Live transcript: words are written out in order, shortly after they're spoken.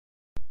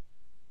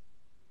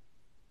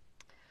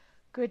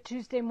Good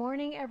Tuesday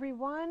morning,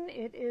 everyone.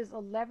 It is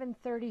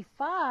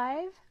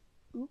 11:35.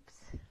 Oops.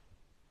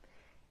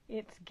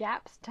 It's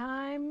GAPS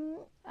time,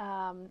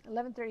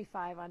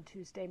 11:35 on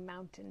Tuesday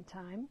Mountain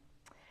Time.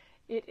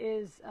 It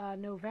is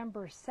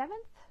November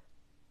 7th,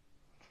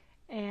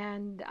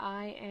 and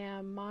I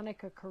am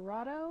Monica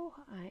Corrado.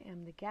 I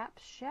am the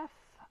GAPS chef.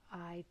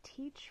 I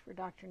teach for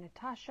Dr.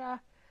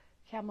 Natasha,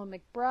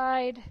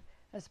 Campbell-McBride,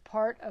 as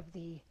part of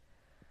the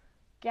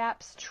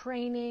GAPS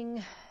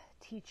training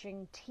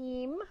teaching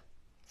team.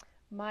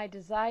 My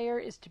desire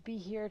is to be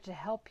here to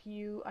help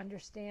you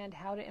understand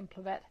how to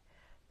implement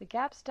the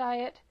GAPS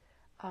diet,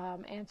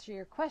 answer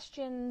your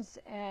questions,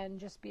 and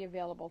just be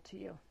available to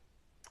you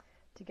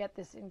to get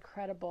this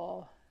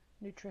incredible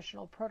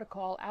nutritional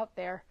protocol out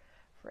there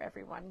for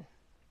everyone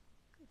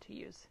to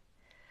use.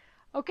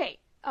 Okay,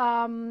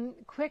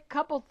 quick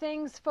couple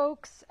things,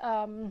 folks.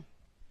 I'm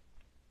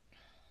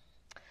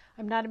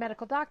not a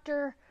medical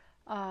doctor.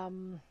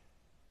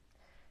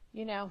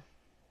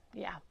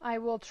 Yeah, I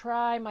will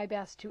try my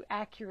best to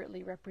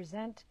accurately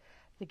represent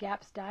the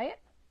GAPS diet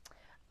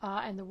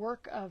and the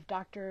work of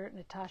Dr.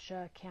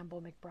 Natasha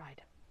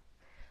Campbell-McBride.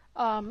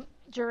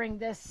 During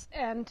this,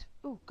 and,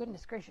 oh,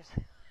 goodness gracious,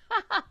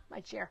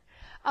 my chair.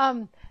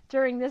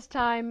 During this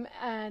time,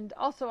 and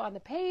also on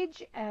the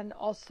page, and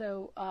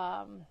also,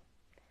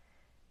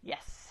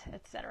 yes,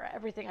 etc.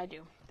 Everything I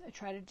do, I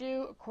try to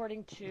do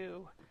according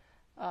to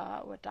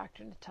what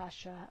Dr.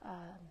 Natasha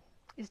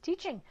is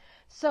teaching.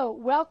 So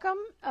welcome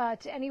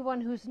to anyone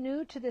who's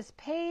new to this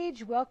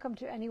page. Welcome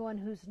to anyone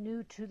who's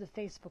new to the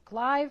Facebook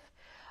Live.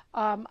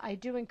 I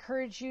do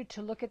encourage you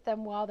to look at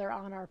them while they're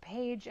on our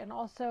page, and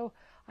also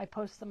I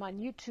post them on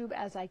YouTube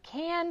as I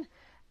can.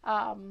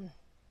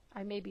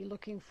 I may be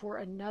looking for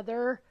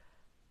another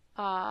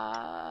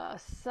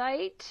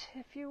site,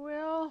 if you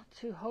will,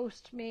 to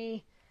host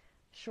me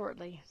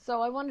shortly.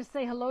 So I want to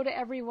say hello to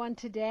everyone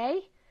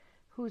today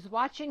who's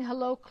watching.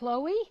 Hello,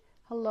 Chloe.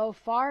 Hello,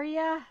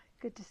 Faria.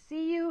 Good to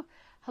see you.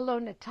 Hello,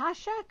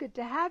 Natasha. Good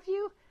to have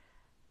you.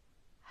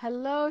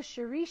 Hello,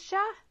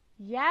 Sharisha,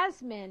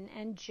 Yasmin,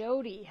 and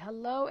Jody.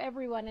 Hello,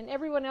 everyone. And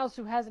everyone else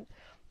who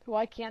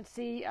I can't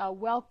see,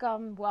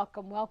 welcome,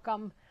 welcome,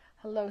 welcome.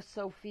 Hello,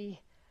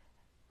 Sophie.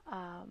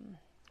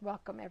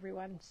 Welcome,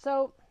 everyone.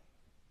 So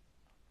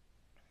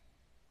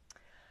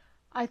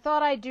I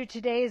thought I'd do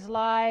today's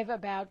live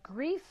about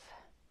grief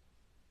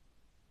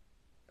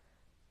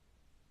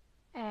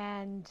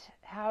and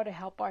how to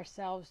help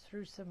ourselves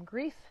through some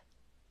grief.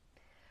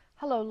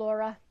 Hello,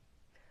 Laura.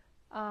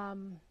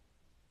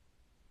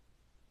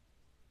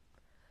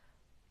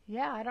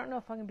 Yeah, I don't know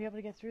if I'm going to be able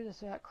to get through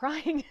this without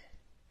crying.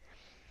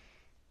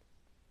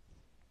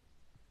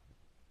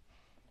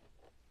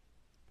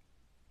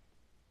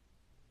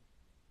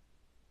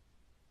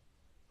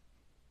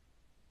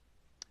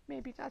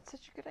 Maybe not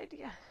such a good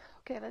idea.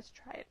 Okay, let's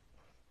try it.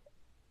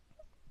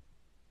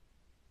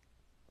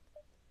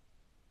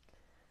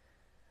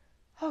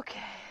 Okay.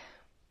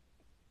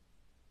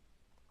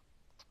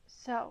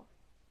 So,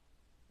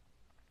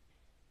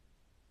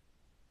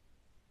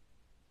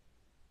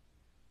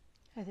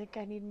 I think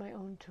I need my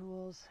own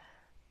tools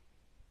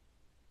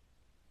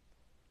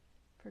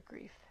for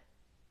grief.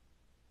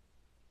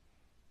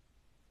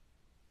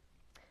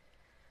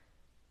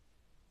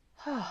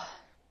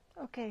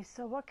 Okay,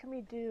 so what can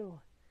we do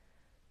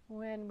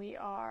when we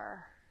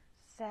are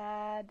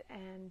sad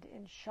and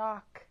in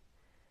shock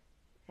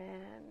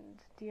and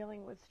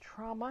dealing with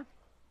trauma?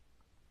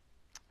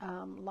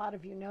 A lot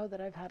of you know that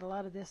I've had a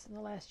lot of this in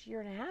the last year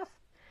and a half.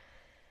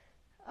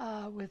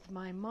 With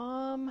my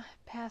mom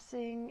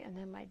passing, and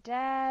then my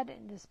dad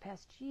in this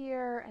past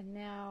year, and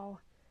now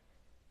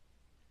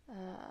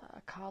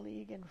a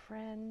colleague and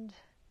friend.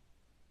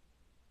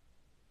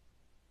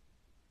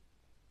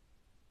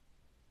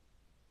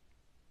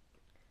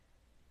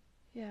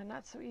 Yeah,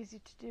 not so easy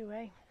to do,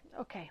 eh?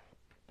 Okay,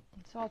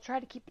 so I'll try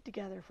to keep it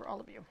together for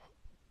all of you.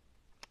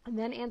 And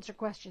then answer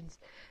questions.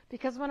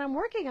 Because when I'm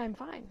working, I'm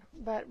fine.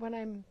 But when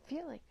I'm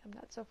feeling, I'm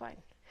not so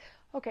fine.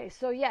 Okay,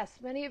 so yes,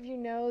 many of you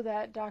know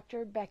that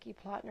Dr. Becky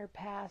Plotner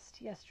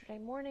passed yesterday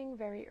morning,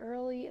 very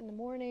early in the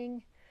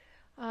morning.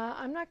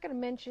 I'm not going to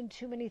mention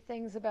too many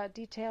things about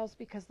details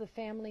because the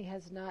family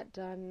has not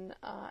done,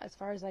 as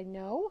far as I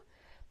know,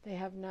 they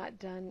have not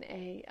done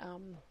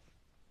an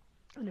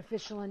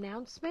official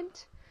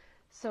announcement.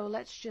 So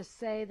let's just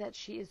say that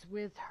she is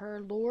with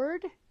her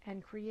Lord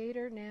and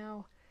Creator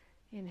now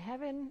in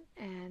heaven,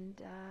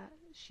 and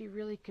she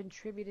really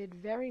contributed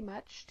very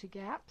much to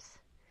GAPS.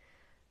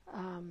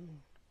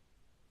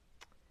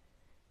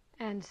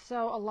 And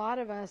so a lot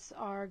of us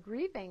are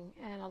grieving,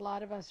 and a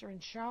lot of us are in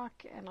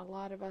shock, and a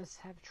lot of us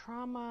have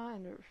trauma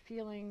and are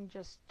feeling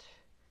just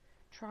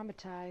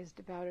traumatized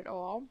about it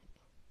all.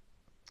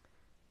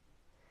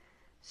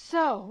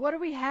 So what do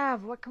we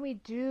have? What can we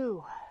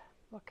do?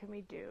 What can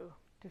we do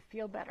to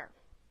feel better?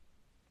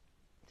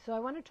 So I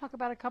want to talk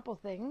about a couple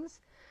things.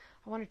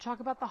 I want to talk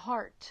about the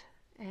heart,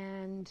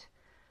 and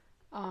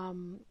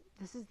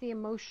this is the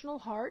emotional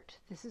heart.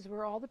 This is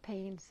where all the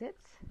pain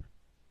sits.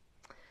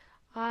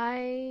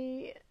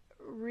 I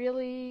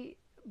really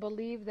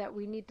believe that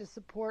we need to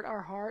support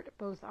our heart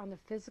both on the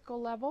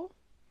physical level,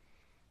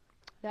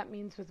 that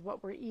means with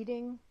what we're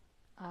eating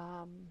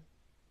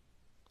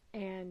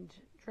and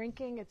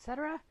drinking,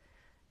 etc.,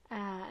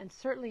 and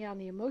certainly on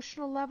the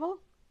emotional level.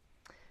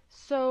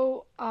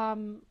 So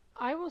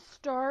I will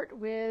start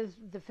with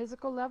the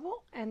physical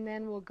level, and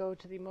then we'll go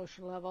to the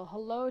emotional level.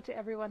 Hello to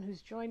everyone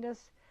who's joined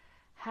us.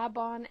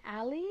 Habon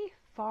Ali,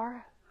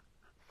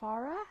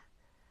 Farah,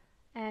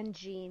 and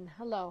Jean.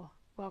 Hello,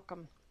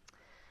 welcome.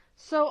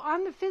 So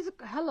on the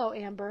physical, hello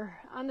Amber.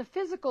 On the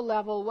physical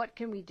level, what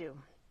can we do?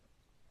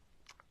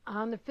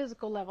 On the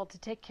physical level to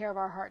take care of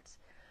our hearts.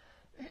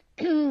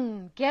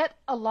 Get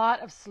a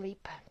lot of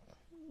sleep.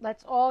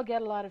 Let's all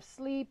get a lot of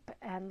sleep,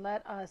 and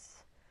let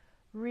us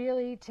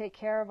really take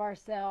care of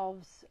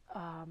ourselves,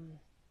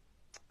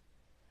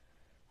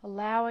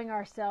 allowing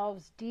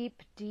ourselves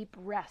deep, deep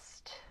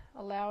rest,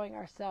 allowing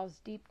ourselves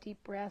deep,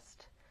 deep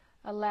rest,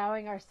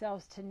 allowing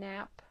ourselves to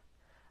nap,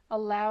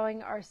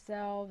 allowing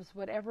ourselves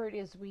whatever it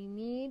is we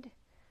need,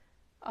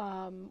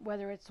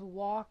 whether it's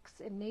walks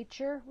in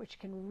nature, which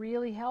can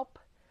really help,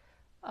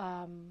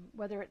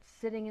 whether it's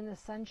sitting in the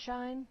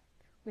sunshine,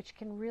 which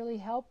can really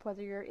help,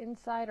 whether you're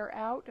inside or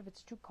out. If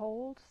it's too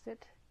cold,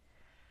 sit.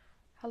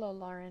 Hello,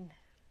 Lauren.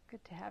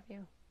 Good to have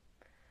you.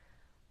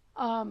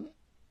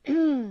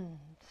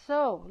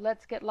 So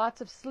let's get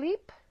lots of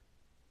sleep.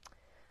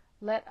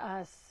 Let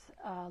us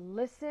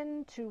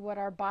listen to what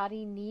our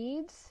body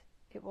needs.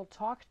 It will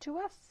talk to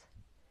us.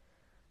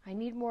 I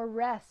need more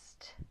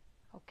rest.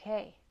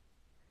 Okay.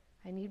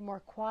 I need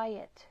more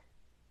quiet.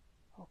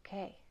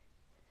 Okay.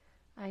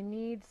 I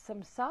need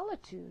some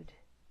solitude.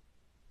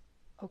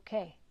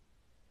 Okay.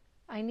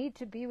 I need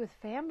to be with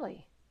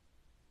family.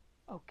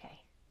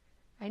 Okay.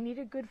 I need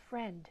a good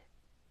friend.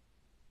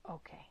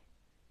 Okay.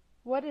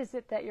 What is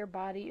it that your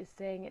body is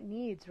saying it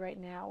needs right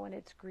now when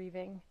it's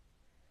grieving?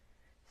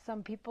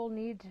 Some people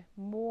need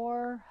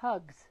more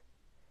hugs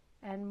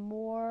and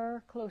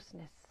more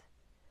closeness.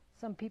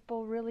 Some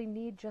people really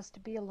need just to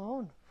be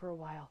alone for a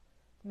while.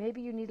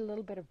 Maybe you need a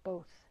little bit of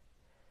both.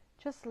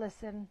 Just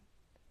listen.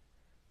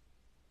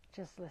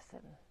 Just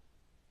listen.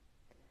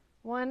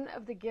 One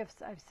of the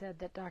gifts I've said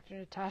that Dr.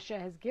 Natasha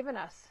has given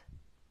us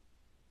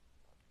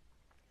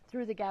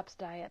through the GAPS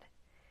diet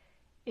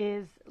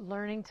is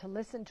learning to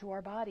listen to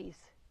our bodies.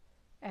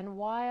 And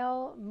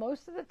while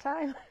most of the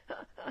time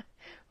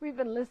we've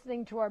been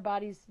listening to our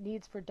body's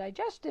needs for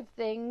digestive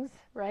things,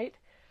 right?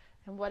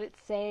 And what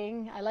it's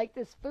saying, I like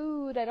this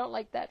food, I don't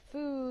like that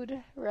food,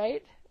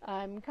 right?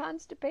 I'm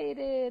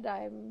constipated,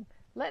 I'm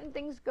letting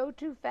things go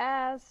too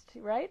fast,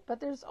 right? But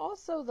there's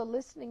also the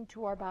listening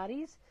to our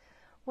bodies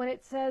when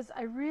it says,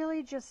 I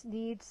really just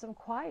need some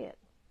quiet.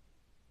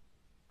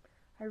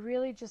 I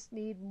really just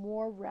need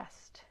more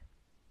rest.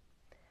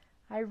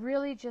 I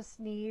really just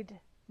need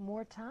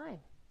more time.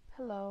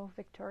 Hello,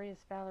 Victorious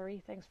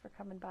Valerie. Thanks for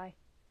coming by.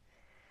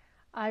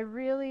 I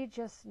really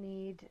just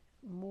need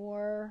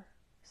more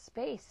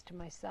space to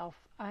myself.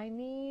 I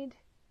need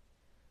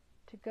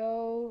to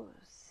go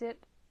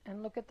sit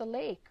and look at the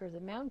lake or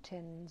the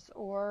mountains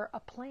or a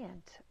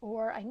plant,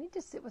 or I need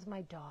to sit with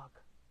my dog.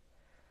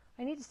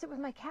 I need to sit with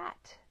my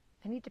cat.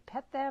 I need to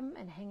pet them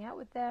and hang out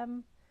with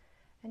them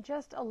and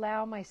just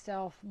allow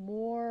myself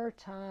more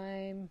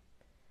time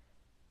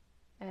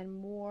and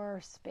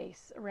more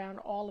space around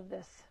all of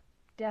this.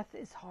 Death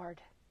is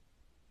hard.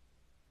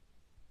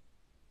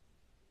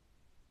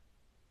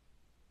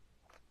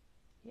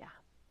 Yeah.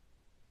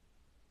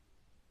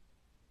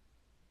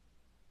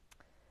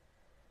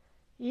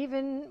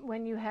 Even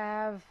when you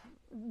have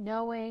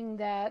knowing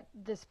that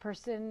this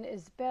person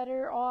is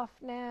better off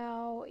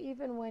now,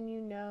 even when you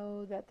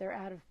know that they're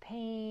out of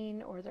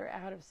pain or they're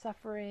out of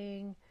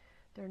suffering,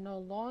 they're no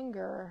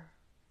longer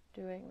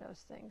doing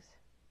those things,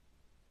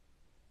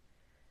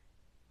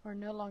 or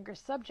no longer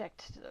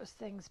subject to those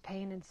things,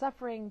 pain and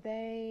suffering,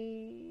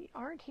 they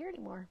aren't here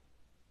anymore.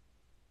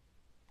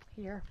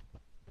 Here,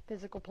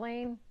 physical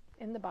plane,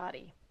 in the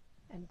body.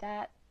 And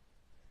that,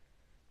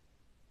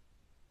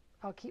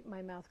 I'll keep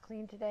my mouth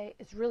clean today.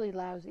 It's really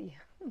lousy.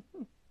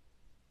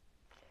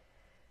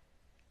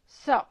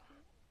 So,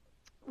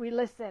 we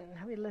listen.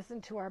 We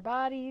listen to our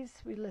bodies.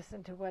 We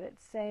listen to what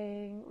it's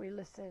saying. We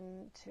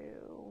listen to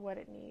what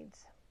it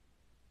needs.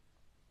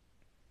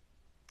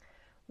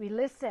 We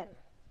listen.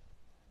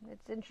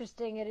 It's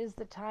interesting. It is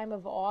the time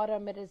of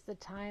autumn. It is the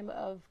time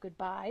of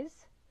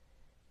goodbyes.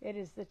 It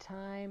is the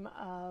time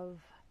of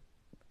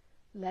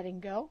letting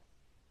go.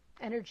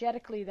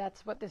 Energetically,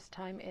 that's what this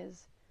time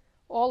is.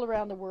 All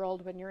around the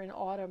world, when you're in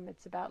autumn,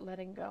 it's about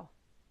letting go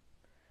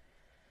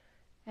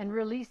and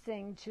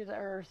releasing to the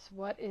earth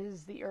what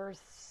is the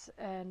earth's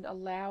and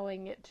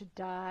allowing it to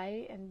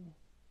die and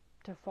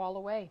to fall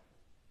away.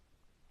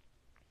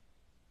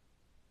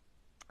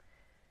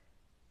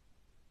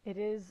 It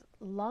is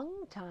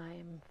lung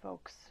time,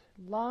 folks.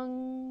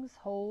 Lungs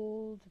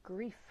hold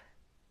grief.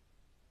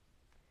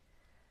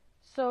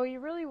 So you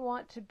really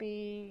want to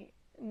be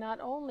not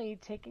only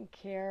taking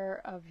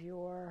care of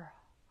your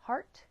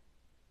heart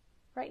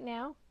right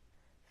now,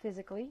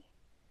 physically,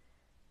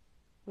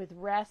 with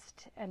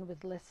rest and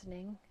with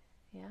listening,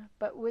 yeah,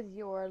 but with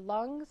your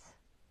lungs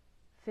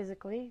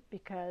physically,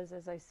 because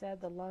as I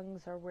said, the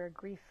lungs are where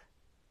grief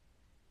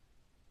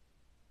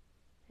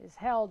is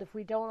held. If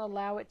we don't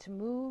allow it to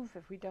move,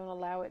 if we don't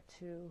allow it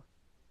to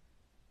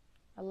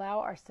allow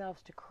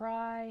ourselves to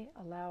cry,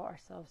 allow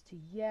ourselves to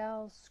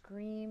yell,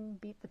 scream,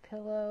 beat the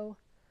pillow,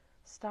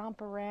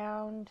 stomp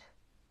around,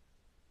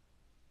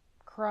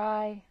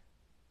 cry,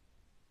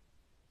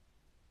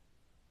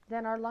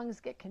 then our lungs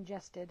get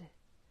congested.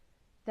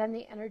 Then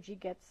the energy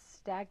gets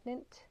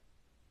stagnant.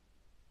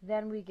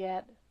 Then we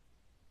get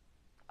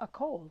a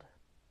cold,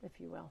 if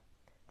you will.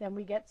 Then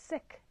we get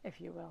sick,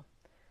 if you will.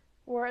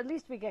 Or at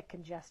least we get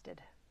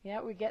congested. Yeah,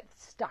 we get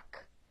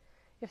stuck.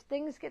 If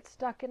things get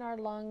stuck in our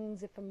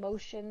lungs, if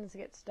emotions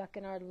get stuck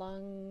in our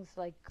lungs,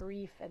 like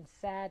grief and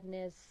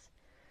sadness,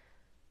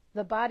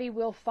 the body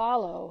will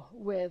follow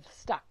with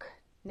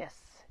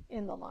stuckness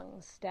in the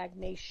lungs,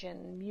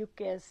 stagnation,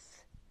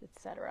 mucus,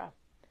 etc.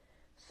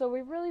 So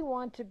we really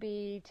want to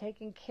be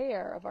taking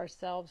care of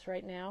ourselves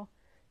right now,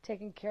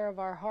 taking care of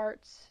our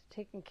hearts,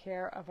 taking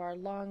care of our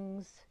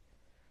lungs.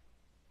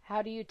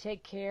 How do you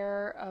take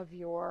care of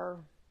your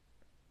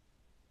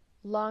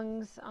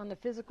lungs on the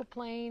physical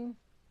plane?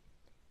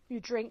 You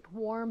drink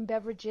warm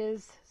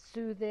beverages,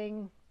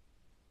 soothing,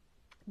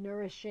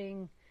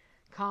 nourishing,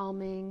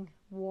 calming,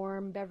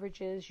 warm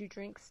beverages. You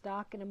drink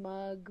stock in a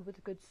mug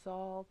with good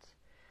salt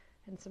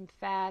and some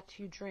fat.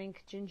 You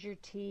drink ginger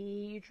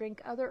tea. You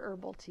drink other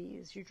herbal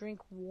teas. You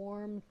drink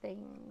warm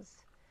things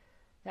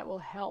that will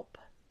help,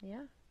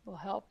 yeah, will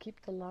help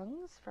keep the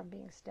lungs from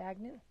being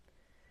stagnant.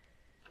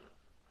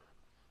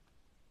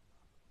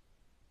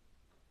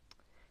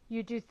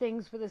 You do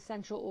things with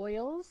essential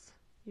oils.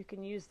 You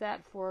can use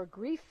that for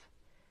grief,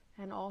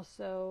 and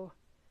also,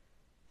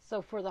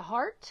 so for the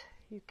heart,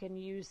 you can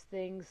use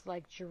things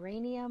like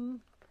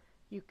geranium.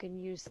 You can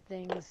use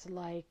things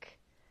like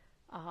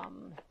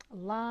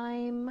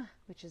lime,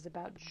 which is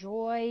about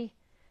joy.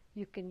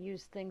 You can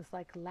use things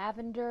like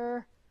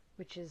lavender,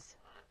 which is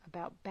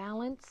about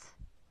balance.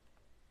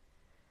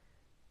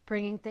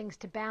 Bringing things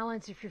to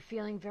balance. If you're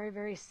feeling very,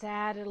 very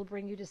sad, it'll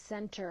bring you to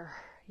center.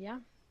 Yeah.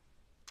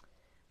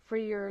 For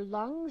your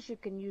lungs, you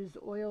can use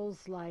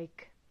oils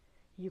like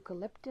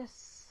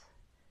eucalyptus.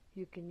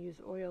 You can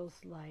use oils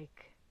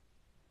like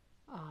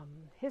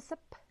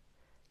hyssop.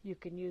 You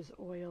can use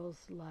oils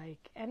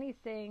like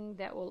anything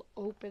that will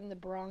open the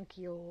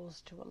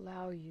bronchioles to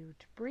allow you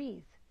to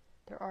breathe.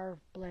 There are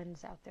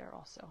blends out there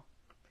also.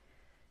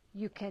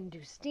 You can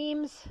do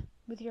steams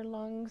with your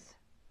lungs,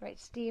 right?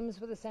 Steams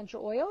with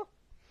essential oil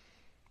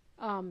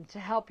to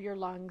help your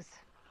lungs.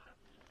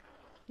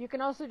 You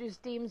can also do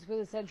steams with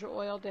essential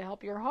oil to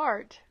help your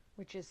heart,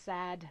 which is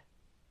sad.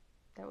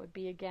 That would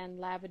be, again,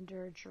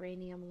 lavender,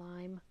 geranium,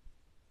 lime.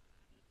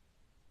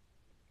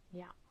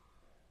 Yeah.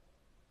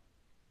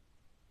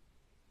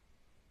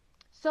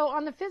 So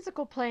on the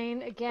physical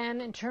plane,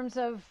 again, in terms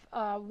of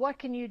what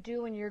can you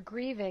do when you're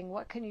grieving,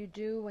 what can you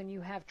do when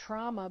you have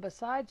trauma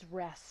besides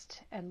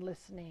rest and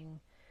listening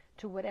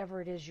to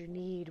whatever it is you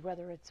need,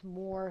 whether it's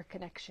more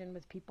connection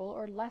with people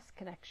or less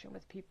connection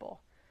with people,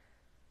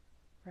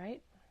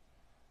 right?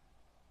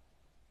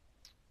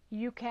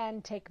 You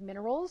can take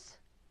minerals.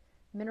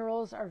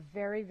 Minerals are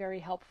very, very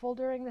helpful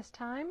during this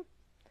time.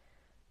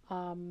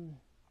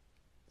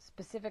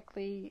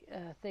 Specifically,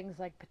 things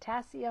like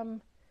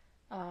potassium,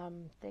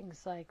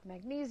 things like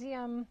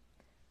magnesium.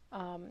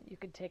 You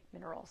can take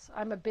minerals.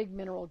 I'm a big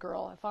mineral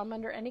girl. If I'm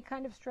under any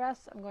kind of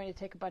stress, I'm going to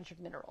take a bunch of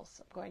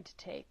minerals. I'm going to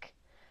take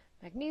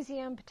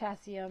magnesium,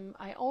 potassium.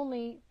 I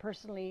only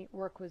personally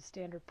work with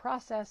Standard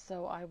Process,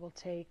 so I will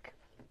take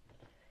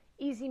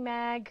Easy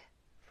Mag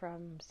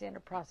from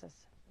Standard Process,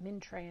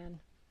 Mintran.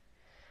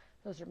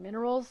 Those are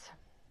minerals.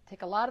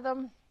 Take a lot of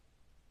them.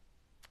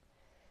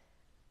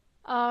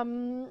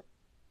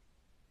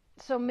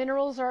 So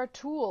minerals are a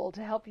tool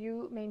to help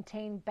you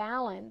maintain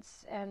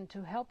balance and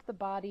to help the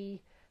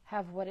body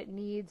have what it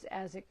needs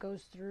as it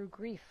goes through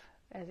grief,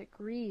 as it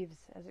grieves,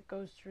 as it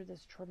goes through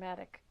this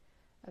traumatic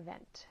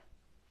event.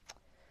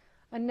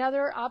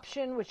 Another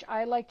option which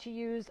I like to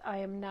use, I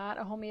am not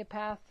a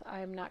homeopath,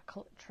 I am not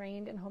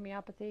trained in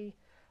homeopathy,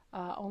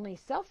 only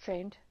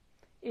self-trained,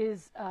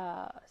 is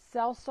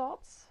cell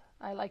salts.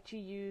 I like to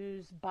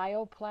use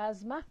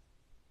bioplasma,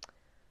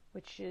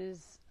 which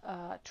is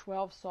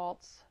 12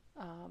 salts,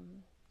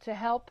 to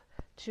help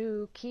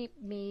to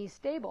keep me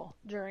stable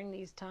during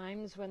these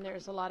times when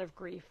there's a lot of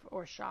grief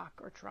or shock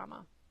or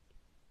trauma.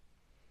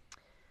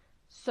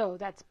 So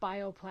that's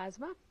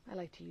bioplasma. I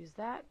like to use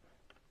that.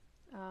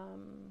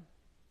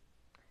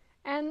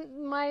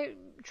 And my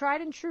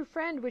tried and true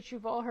friend, which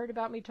you've all heard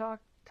about me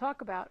talk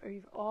about, or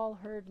you've all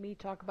heard me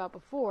talk about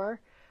before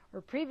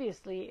or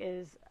previously,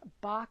 is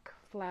Bach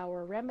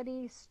Flower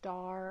Remedy,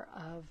 Star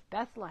of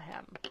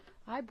Bethlehem.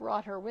 I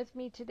brought her with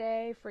me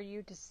today for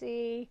you to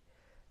see.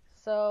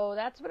 So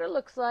that's what it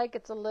looks like.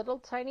 It's a little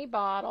tiny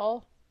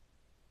bottle,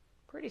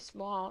 pretty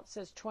small. It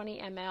says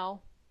 20 ml.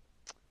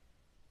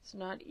 It's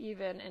not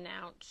even an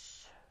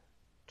ounce.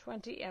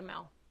 20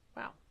 ml.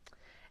 Wow.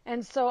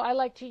 And so I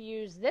like to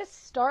use this.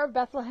 Star of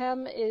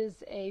Bethlehem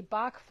is a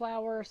Bach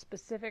flower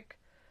specific,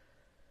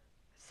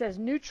 says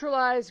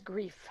neutralize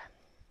grief.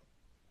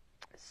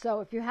 So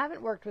if you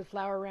haven't worked with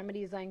flower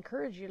remedies, I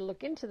encourage you to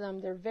look into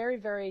them. They're very,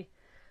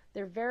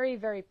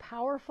 very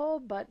powerful,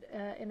 but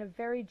in a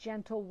very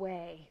gentle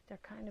way. They're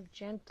kind of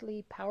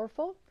gently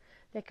powerful.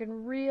 They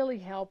can really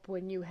help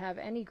when you have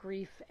any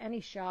grief, any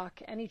shock,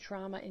 any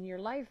trauma in your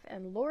life.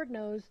 And Lord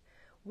knows,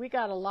 we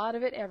got a lot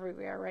of it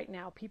everywhere right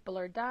now. People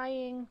are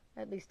dying,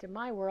 at least in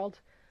my world.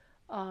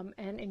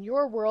 And in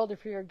your world,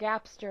 if you're a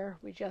Gapster,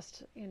 we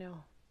just,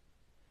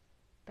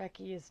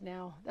 Becky is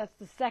now, that's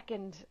the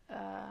second,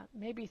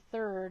 maybe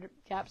third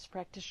GAPS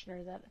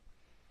practitioner, that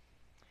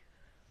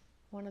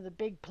one of the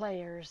big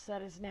players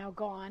that is now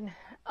gone.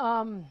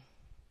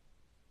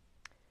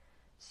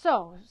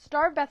 So,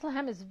 Star of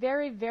Bethlehem is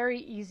very, very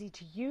easy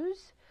to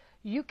use.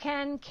 You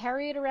can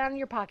carry it around in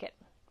your pocket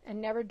and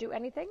never do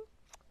anything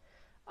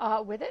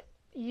with it.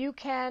 You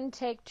can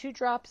take 2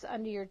 drops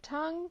under your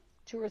tongue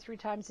 2 or 3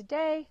 times a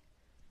day.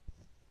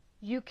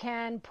 You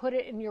can put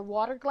it in your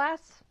water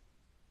glass.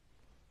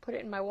 Put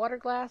it in my water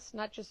glass,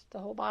 not just the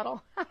whole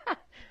bottle,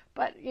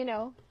 but,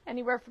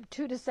 anywhere from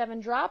 2 to 7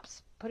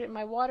 drops. Put it in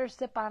my water,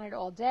 sip on it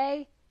all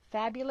day.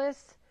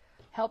 Fabulous.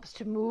 Helps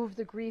to move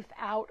the grief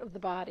out of the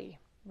body,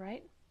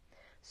 right?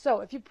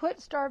 So if you put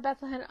Star of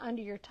Bethlehem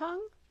under your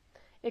tongue,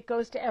 it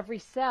goes to every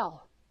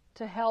cell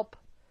to help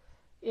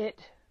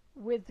it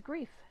with the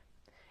grief.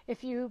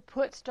 If you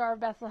put Star of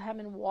Bethlehem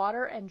in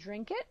water and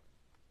drink it,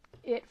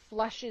 it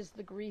flushes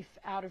the grief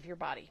out of your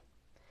body.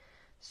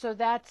 So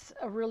that's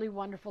a really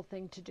wonderful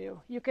thing to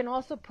do. You can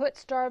also put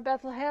Star of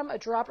Bethlehem, a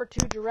drop or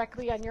 2,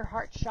 directly on your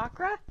heart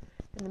chakra,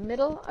 in the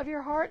middle of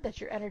your heart.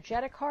 That's your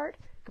energetic heart.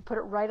 You can put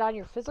it right on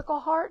your physical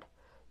heart.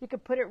 You can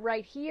put it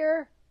right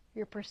here,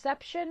 your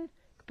perception. You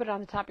can put it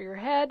on the top of your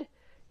head.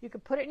 You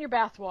can put it in your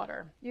bath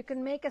water. You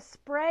can make a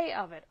spray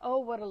of it. Oh,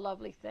 what a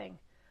lovely thing.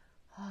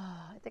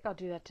 I think I'll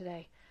do that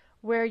today.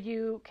 Where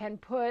you can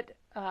put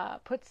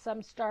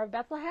some Star of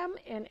Bethlehem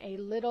in a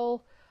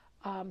little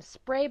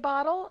spray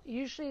bottle.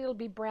 Usually it'll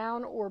be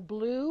brown or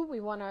blue. We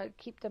want to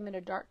keep them in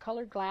a dark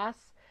colored glass,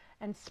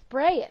 and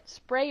spray it.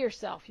 Spray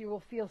yourself. You will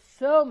feel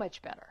so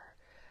much better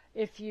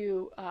if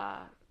you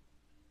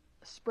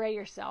spray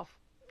yourself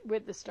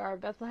with the Star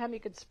of Bethlehem. You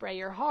could spray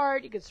your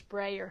heart. You could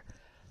spray your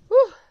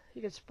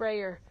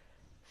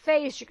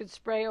face. You could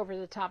spray over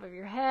the top of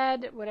your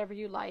head, whatever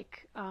you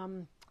like.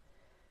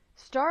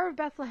 Star of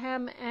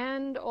Bethlehem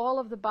and all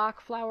of the Bach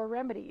flower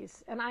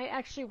remedies. And I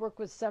actually work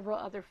with several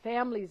other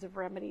families of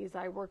remedies.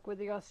 I work with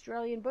the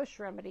Australian bush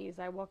remedies.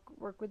 I work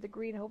with the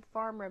Green Hope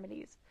Farm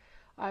remedies.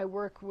 I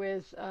work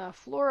with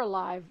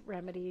Floralive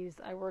remedies.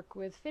 I work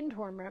with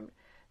Findhorn remedies.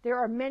 There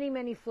are many,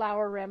 many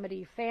flower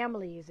remedy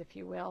families, if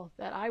you will,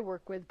 that I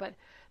work with. But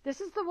this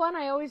is the one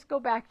I always go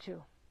back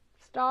to.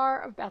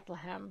 Star of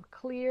Bethlehem.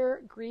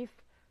 Clear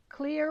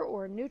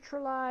or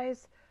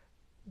neutralize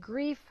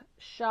grief,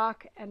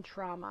 shock, and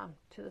trauma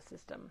to the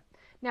system.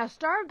 Now,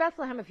 Star of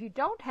Bethlehem, if you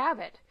don't have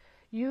it,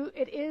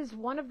 it is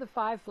one of the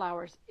 5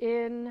 flowers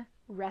in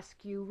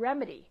Rescue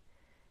Remedy.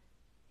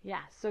 Yeah,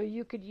 so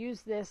you could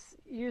use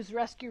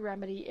Rescue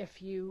Remedy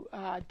if you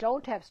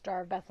don't have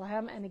Star of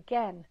Bethlehem. And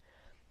again,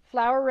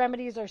 flower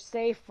remedies are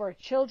safe for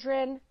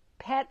children,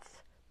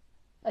 pets,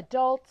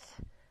 adults.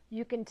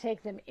 You can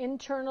take them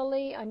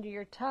internally under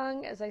your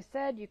tongue. As I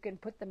said, you can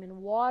put them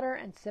in water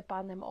and sip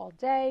on them all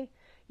day.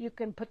 You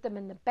can put them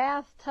in the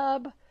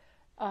bathtub,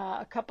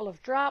 a couple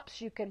of drops.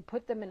 You can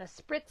put them in a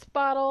spritz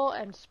bottle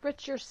and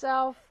spritz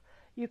yourself.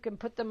 You can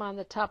put them on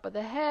the top of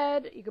the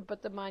head. You can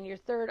put them on your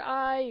third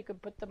eye. You can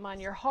put them on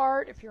your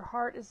heart if your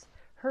heart is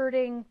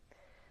hurting.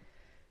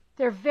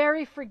 They're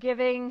very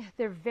forgiving.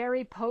 They're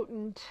very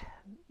potent.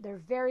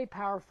 They're very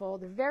powerful.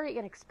 They're very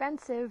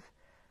inexpensive.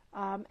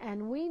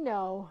 And we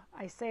know,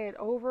 I say it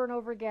over and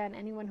over again,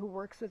 anyone who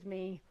works with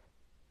me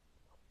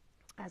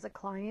as a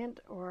client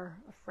or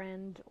a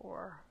friend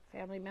or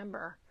family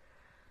member,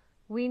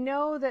 we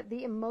know that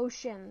the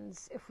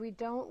emotions, if we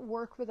don't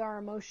work with our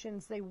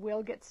emotions, they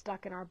will get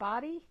stuck in our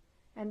body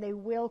and they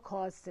will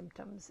cause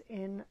symptoms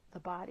in the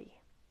body.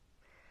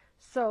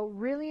 So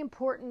really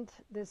important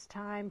this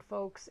time,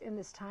 folks, in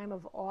this time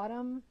of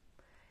autumn,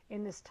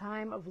 in this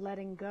time of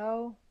letting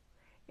go,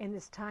 in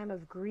this time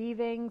of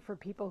grieving for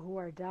people who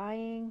are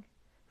dying,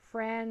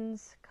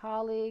 friends,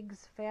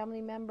 colleagues, family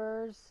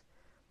members,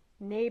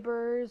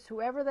 neighbors,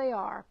 whoever they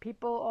are.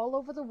 People all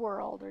over the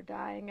world are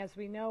dying, as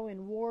we know,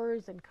 in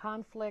wars and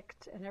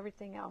conflict and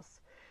everything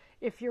else.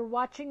 If you're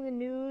watching the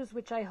news,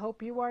 which I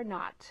hope you are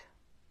not,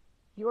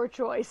 your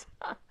choice.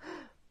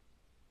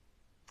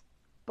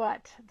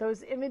 But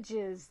those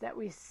images that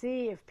we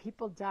see of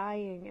people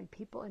dying and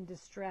people in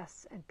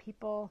distress and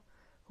people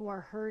who are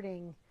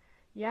hurting,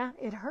 yeah,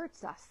 it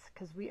hurts us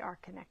because we are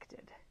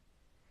connected.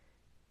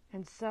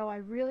 And so I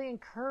really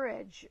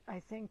encourage,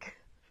 I think,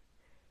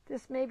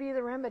 this may be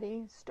the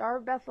remedy, Star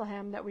of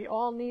Bethlehem, that we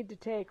all need to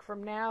take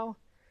from now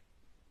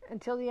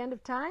until the end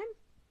of time.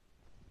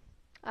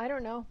 I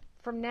don't know.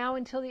 From now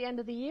until the end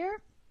of the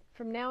year?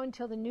 From now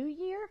until the new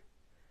year?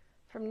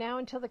 From now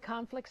until the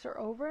conflicts are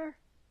over?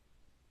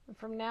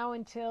 From now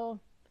until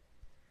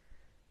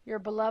your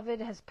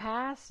beloved has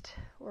passed,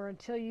 or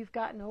until you've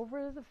gotten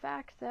over the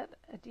fact that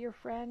a dear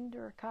friend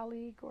or a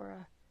colleague or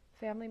a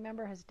family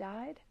member has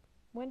died?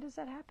 When does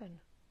that happen?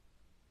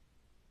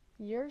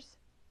 Years?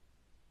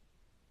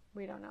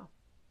 We don't know.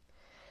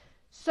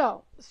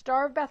 So,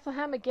 Star of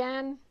Bethlehem,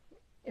 again,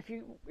 if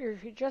you're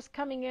just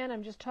coming in,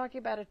 I'm just talking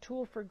about a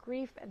tool for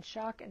grief and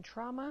shock and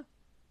trauma.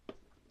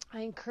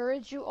 I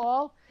encourage you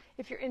all,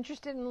 if you're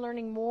interested in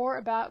learning more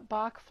about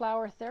Bach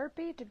flower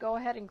therapy, to go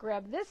ahead and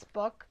grab this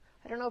book.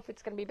 I don't know if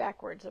it's going to be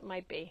backwards. It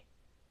might be.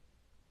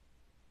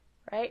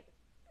 Right?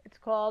 It's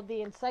called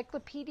The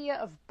Encyclopedia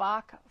of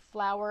Bach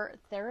Flower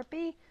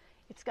Therapy.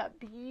 It's got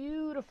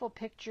beautiful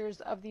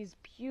pictures of these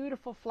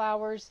beautiful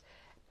flowers,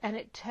 and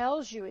it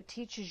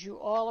teaches you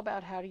all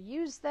about how to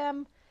use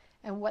them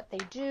and what they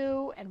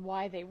do and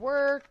why they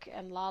work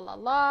and la la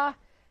la.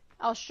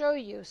 I'll show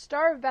you.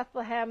 Star of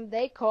Bethlehem,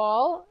 they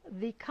call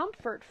the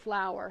comfort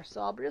flower. So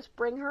I'll just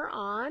bring her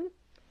on.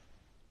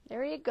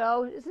 There you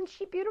go. Isn't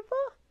she beautiful?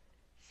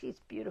 She's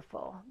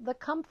beautiful. The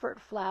comfort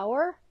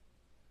flower,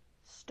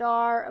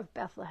 Star of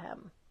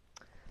Bethlehem.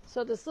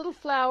 So this little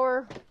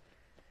flower,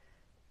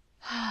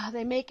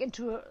 they make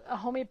into a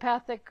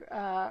homeopathic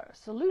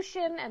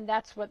solution, and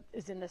that's what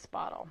is in this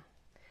bottle.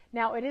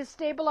 Now, it is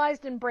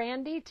stabilized in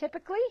brandy,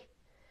 typically.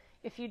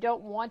 If you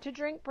don't want to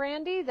drink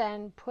brandy,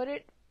 then put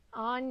it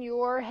on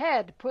your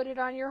head, put it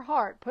on your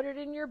heart, put it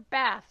in your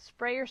bath,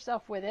 spray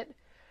yourself with it,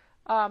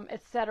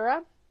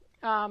 etc.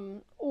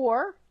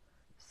 Or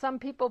some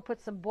people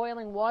put some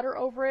boiling water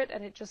over it,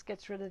 and it just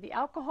gets rid of the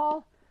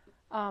alcohol.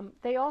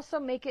 They also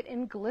make it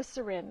in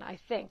glycerin, I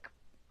think.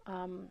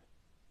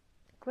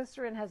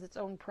 Glycerin has its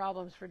own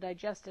problems for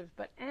digestive,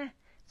 but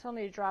it's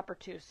only a drop or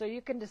two. So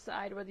you can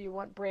decide whether you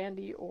want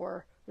brandy,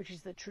 or, which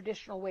is the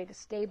traditional way to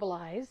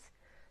stabilize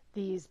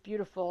these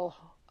beautiful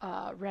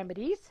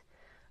remedies,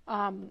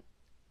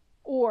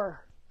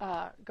 or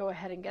go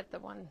ahead and get the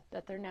one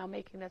that they're now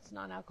making that's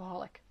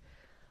non-alcoholic.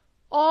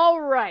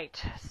 All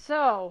right,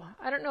 so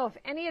I don't know if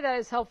any of that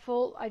is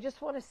helpful. I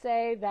just want to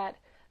say that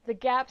the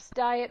GAPS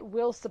diet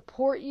will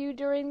support you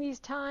during these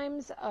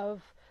times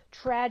of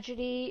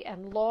tragedy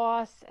and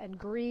loss and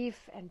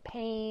grief and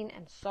pain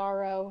and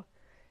sorrow.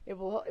 It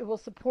will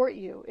support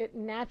you. It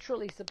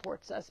naturally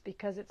supports us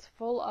because it's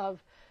full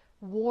of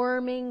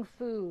warming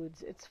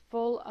foods. It's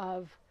full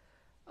of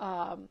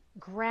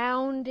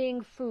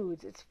grounding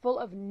foods. It's full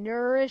of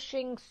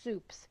nourishing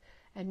soups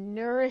and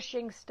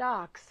nourishing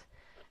stocks.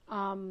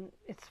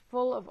 It's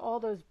full of all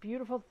those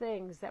beautiful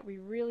things that we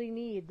really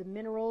need, the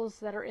minerals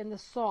that are in the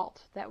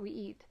salt that we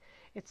eat.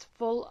 It's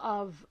full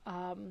of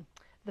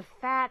the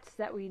fats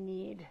that we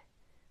need,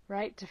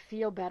 right, to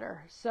feel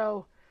better.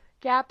 So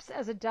GAPS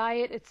as a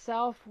diet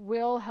itself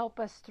will help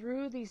us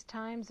through these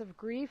times of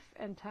grief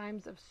and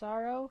times of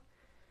sorrow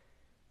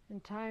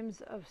and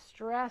times of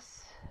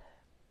stress.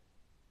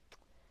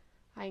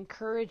 I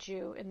encourage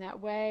you in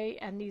that way.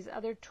 And these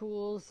other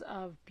tools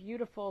of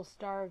beautiful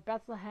Star of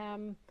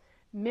Bethlehem,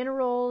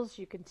 minerals,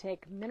 you can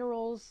take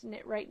minerals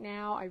right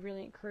now. I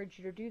really encourage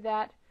you to do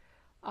that.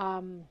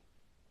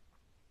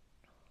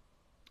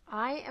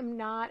 I am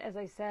not, as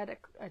I said,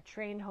 a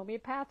trained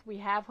homeopath. We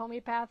have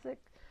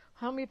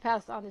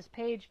homeopaths on this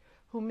page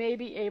who may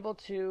be able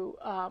to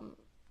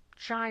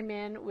chime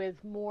in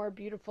with more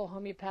beautiful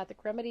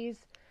homeopathic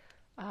remedies.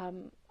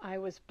 I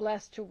was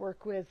blessed to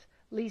work with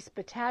Lise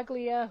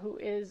Battaglia, who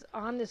is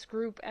on this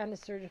group and a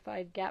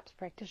certified GAPS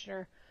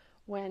practitioner,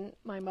 when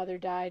my mother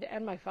died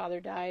and my father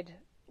died,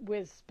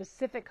 with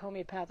specific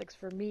homeopathics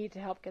for me to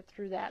help get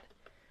through that.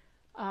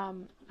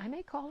 I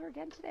may call her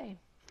again today.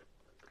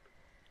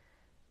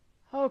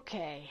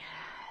 Okay,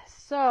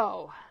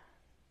 so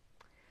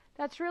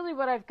that's really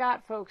what I've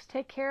got, folks.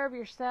 Take care of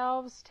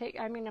yourselves.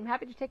 I'm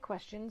happy to take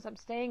questions. I'm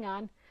staying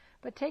on,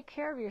 but take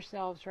care of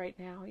yourselves right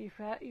now.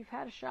 You've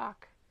had a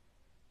shock.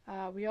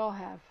 We all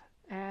have,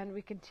 and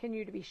we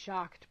continue to be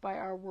shocked by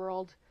our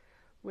world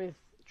with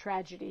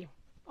tragedy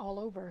all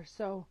over.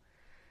 So,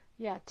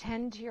 yeah,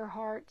 tend to your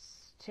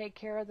hearts. Take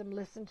care of them.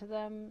 Listen to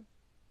them.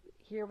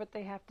 Hear what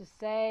they have to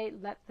say.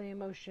 Let the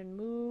emotion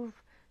move.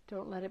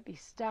 Don't let it be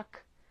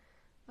stuck.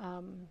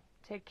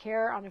 Take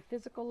care on a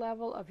physical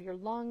level of your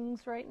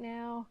lungs right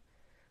now.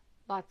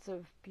 Lots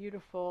of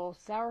beautiful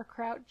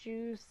sauerkraut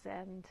juice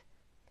and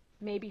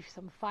maybe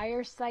some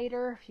fire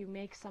cider if you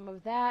make some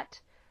of that.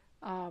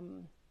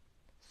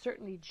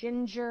 Certainly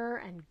ginger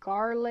and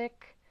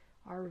garlic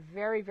are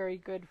very, very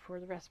good for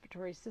the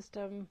respiratory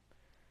system.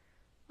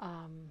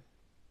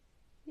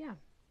 Yeah.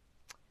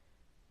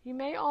 You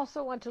may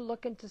also want to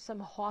look into some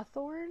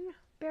hawthorn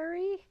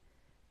berry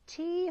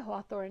tea.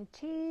 Hawthorn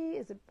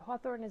is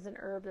an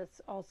herb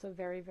that's also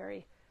very,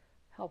 very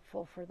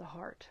helpful for the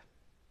heart.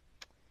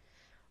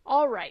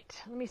 All right,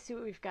 let me see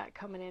what we've got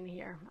coming in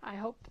here. I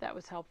hope that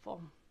was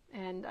helpful,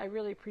 and I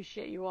really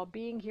appreciate you all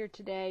being here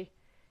today.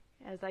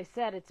 As I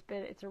said,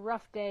 it's a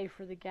rough day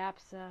for the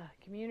GAPS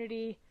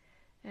community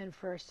and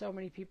for so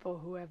many people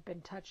who have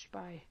been touched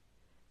by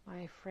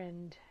my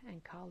friend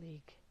and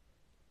colleague.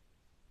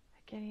 I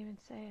can't even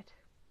say it.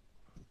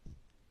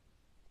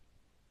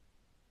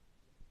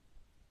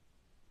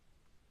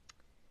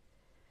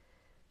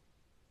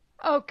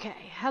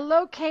 Okay.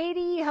 Hello,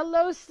 Katie.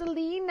 Hello,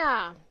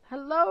 Selena.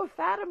 Hello,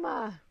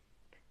 Fatima.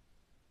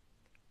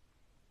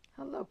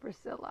 Hello,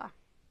 Priscilla.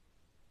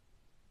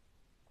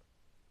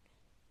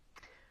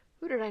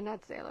 Who did I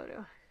not say hello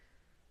to?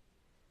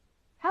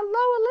 Hello,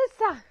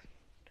 Alyssa.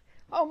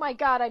 Oh my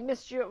God, I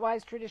missed you at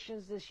Wise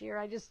Traditions this year.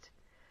 I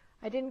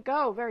didn't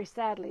go, very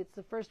sadly. It's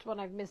the first one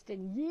I've missed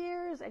in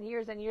years and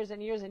years and years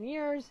and years and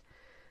years.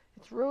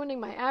 It's ruining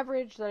my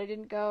average that I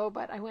didn't go,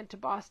 but I went to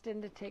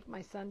Boston to take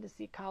my son to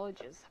see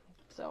colleges.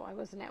 So I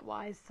wasn't at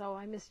Wise, so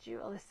I missed you,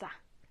 Alyssa.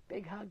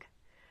 Big hug.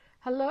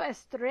 Hello,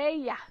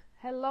 Estrella.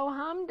 Hello,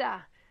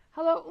 Hamda.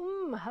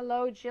 Hello,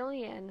 Hello,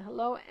 Jillian.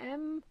 Hello,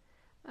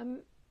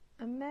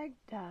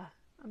 Amegda.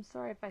 I'm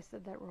sorry if I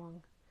said that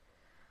wrong.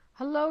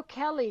 Hello,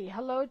 Kelly.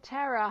 Hello,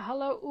 Tara.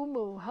 Hello,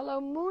 Umu. Hello,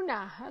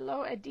 Muna.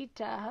 Hello,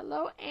 Edita.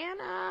 Hello,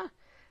 Anna.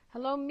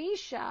 Hello,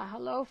 Misha.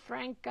 Hello,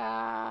 Franca.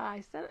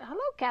 I said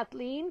hello,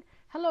 Kathleen.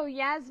 Hello,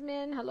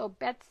 Yasmin. Hello,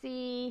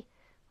 Betsy.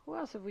 Who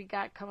else have we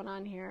got coming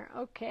on here?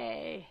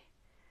 Okay.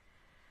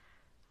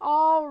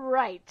 All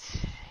right.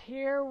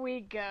 Here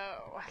we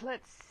go.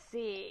 Let's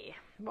see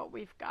what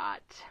we've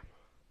got.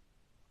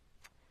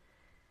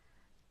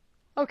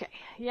 Okay,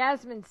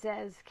 Yasmin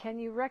says, can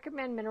you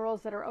recommend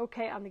minerals that are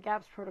okay on the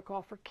GAPS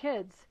protocol for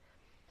kids?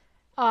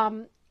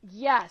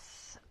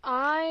 Yes.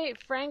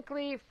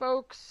 Frankly,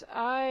 folks,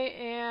 I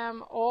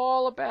am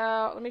all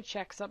about, let me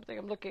check something.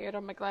 I'm looking at it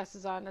on my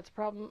glasses on. That's a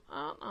problem.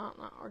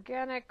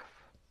 Organic.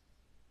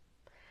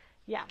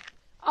 Yeah.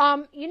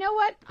 You know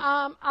what?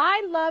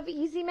 I love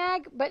Easy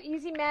Mag, but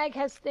Easy Mag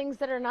has things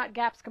that are not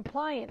GAPS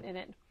compliant in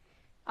it.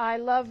 I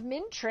love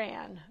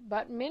Mintran,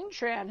 but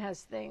Mintran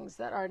has things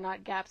that are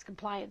not GAPS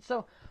compliant.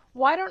 So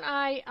why don't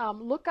I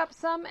look up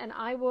some and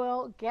I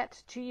will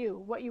get to you.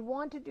 What you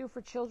want to do for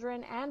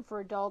children and for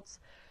adults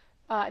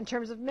in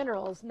terms of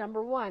minerals,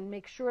 number one,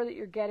 make sure that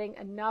you're getting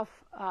enough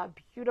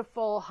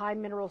beautiful high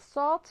mineral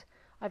salt.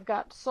 I've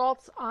got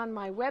salts on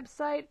my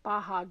website,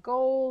 Baja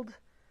Gold,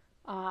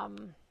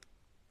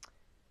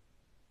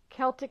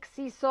 Celtic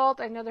sea salt.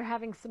 I know they're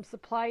having some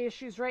supply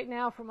issues right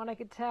now from what I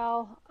could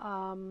tell.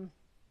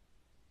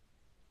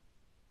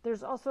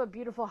 There's also a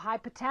beautiful high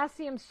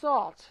potassium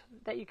salt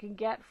that you can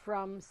get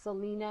from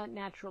Selena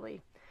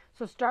naturally.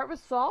 So start with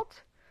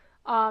salt.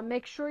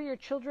 Make sure your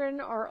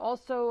children are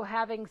also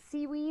having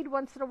seaweed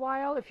once in a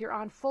while if you're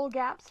on full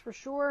GAPS for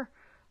sure.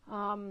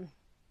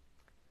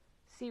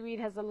 Seaweed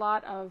has a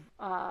lot of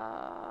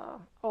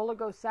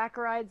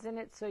oligosaccharides in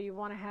it, so you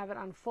want to have it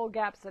on full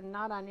GAPS and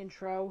not on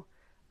intro.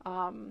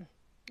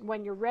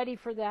 When you're ready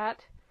for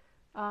that,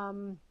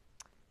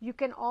 you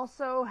can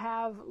also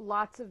have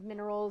lots of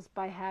minerals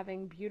by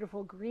having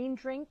beautiful green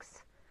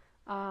drinks.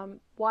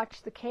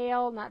 Watch the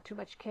kale, not too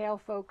much kale,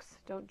 folks.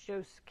 Don't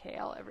juice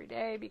kale every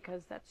day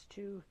because that's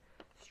too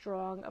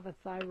strong of a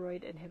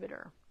thyroid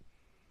inhibitor.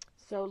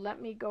 So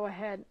let me go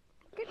ahead.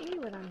 Look at me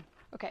when I'm,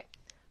 okay,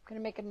 I'm going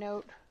to make a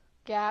note.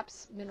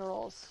 GAPS,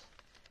 minerals.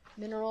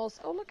 Minerals,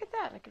 oh, look at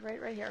that. I could write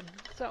it right here.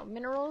 So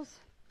minerals,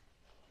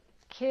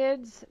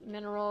 kids,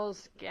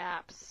 minerals,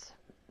 GAPS.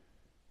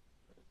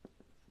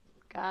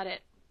 Got it.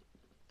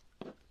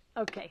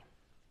 Okay,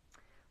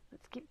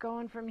 let's keep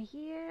going from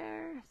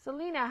here.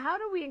 Selena, how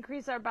do we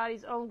increase our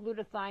body's own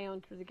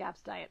glutathione through the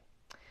GAPS diet?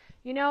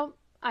 You know,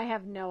 I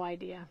have no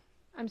idea.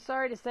 I'm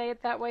sorry to say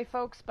it that way,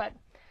 folks, but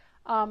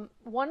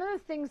one of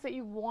the things that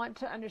you want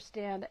to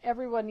understand,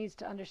 everyone needs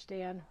to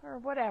understand, or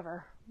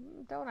whatever,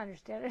 don't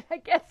understand it, I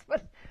guess,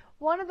 but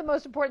one of the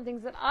most important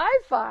things that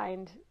I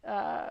find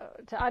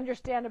to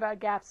understand about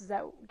GAPS is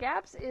that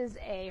GAPS is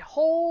a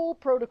whole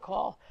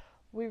protocol.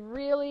 We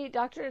really,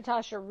 Dr.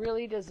 Natasha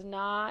really does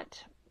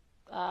not,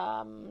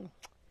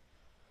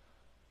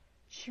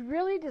 she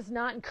really does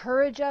not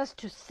encourage us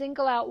to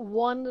single out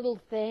one little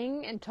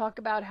thing and talk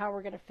about how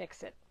we're going to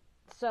fix it.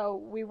 So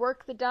we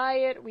work the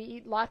diet, we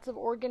eat lots of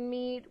organ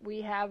meat, we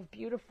have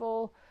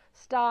beautiful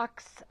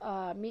stocks,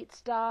 meat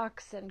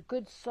stocks, and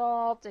good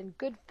salt, and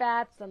good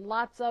fats, and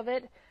lots of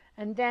it,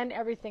 and then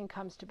everything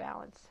comes to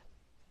balance.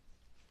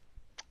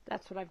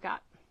 That's what I've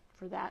got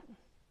for that.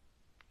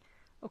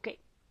 Okay.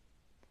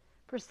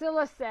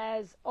 Priscilla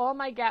says, all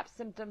my GAPS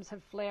symptoms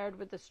have flared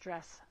with the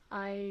stress.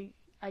 I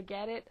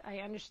get it.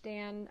 I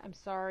understand. I'm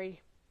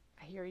sorry.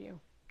 I hear you.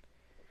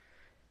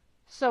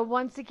 So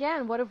once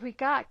again, what have we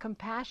got?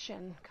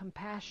 Compassion.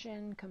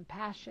 Compassion.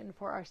 Compassion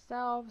for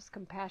ourselves.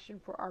 Compassion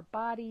for our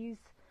bodies.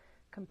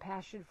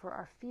 Compassion for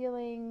our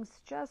feelings.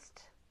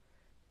 Just,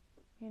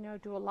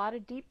 do a lot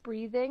of deep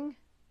breathing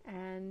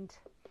and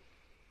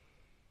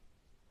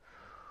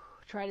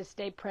try to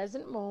stay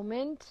present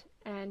moment.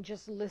 And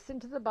just listen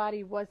to the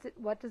body. What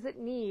does it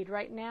need?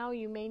 Right now,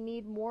 you may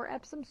need more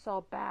Epsom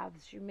salt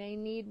baths. You may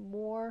need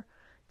more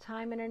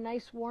time in a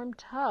nice warm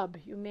tub.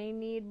 You may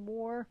need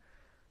more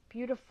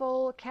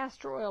beautiful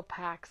castor oil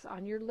packs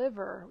on your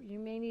liver. You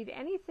may need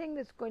anything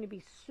that's going to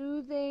be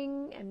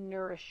soothing and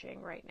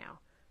nourishing right now.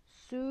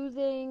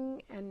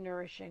 Soothing and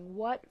nourishing.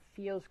 What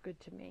feels good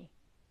to me,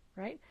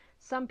 right?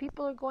 Some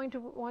people are going to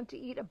want to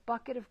eat a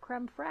bucket of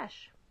creme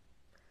fraiche,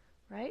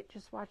 right?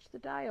 Just watch the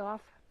die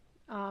off.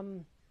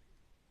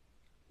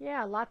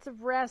 Yeah, lots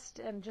of rest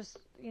and just,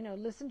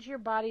 listen to your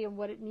body and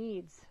what it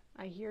needs.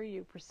 I hear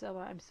you,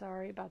 Priscilla. I'm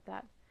sorry about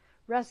that.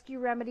 Rescue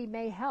remedy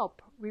may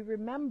help. We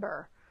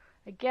remember,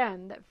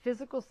 again, that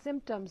physical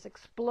symptoms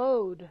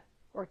explode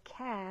or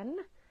can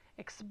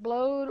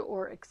explode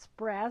or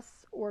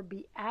express or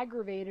be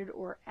aggravated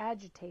or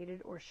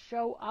agitated or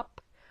show up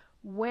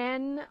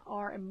when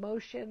our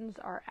emotions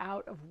are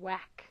out of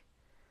whack,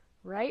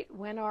 right?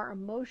 When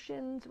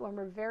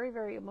we're very,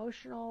 very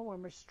emotional,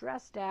 when we're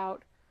stressed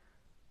out,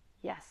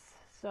 yes.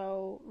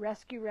 So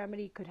rescue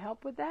remedy could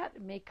help with that.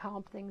 It may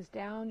calm things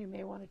down. You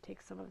may want to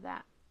take some of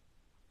that.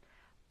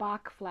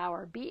 Bach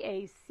flower,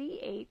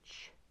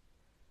 B-A-C-H,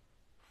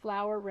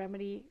 flower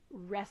remedy,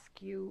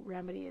 rescue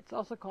remedy. It's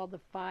also called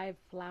the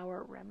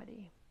 5-flower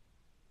remedy.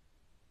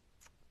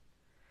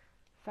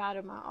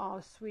 Fatima, oh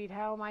sweet,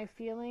 how am I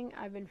feeling?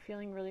 I've been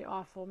feeling really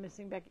awful,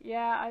 missing Becky.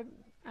 Yeah,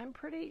 I'm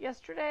pretty,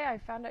 I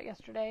found out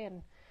yesterday,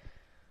 and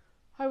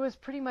I was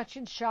pretty much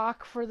in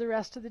shock for the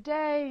rest of the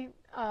day,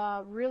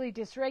 really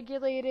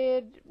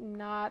dysregulated,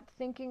 not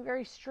thinking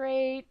very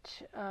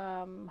straight,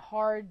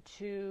 hard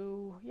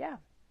to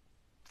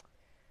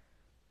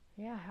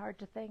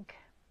think,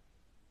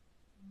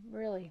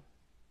 really.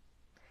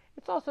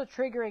 It's also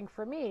triggering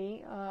for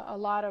me a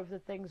lot of the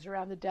things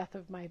around the death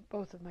of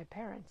both of my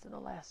parents in the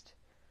last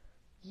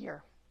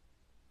year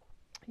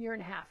and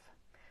a half.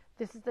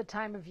 This is the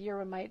time of year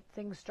when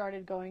things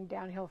started going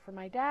downhill for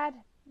my dad.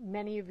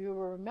 Many of you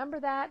will remember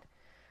that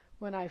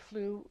when I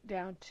flew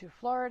down to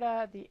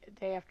Florida the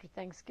day after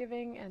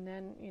Thanksgiving, and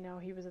then,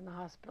 he was in the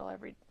hospital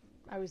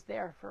I was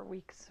there for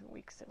weeks and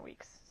weeks and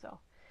weeks. So,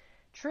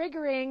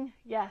 triggering,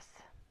 yes,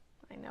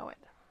 I know it.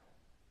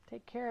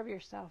 Take care of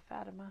yourself,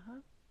 Fatima,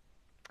 huh?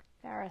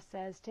 Farah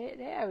says,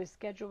 today I was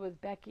scheduled with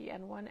Becky,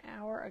 and 1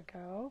 hour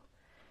ago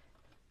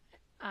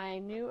I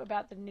knew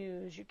about the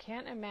news. You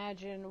can't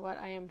imagine what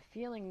I am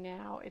feeling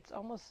now. It's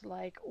almost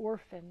like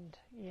orphaned.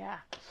 Yeah.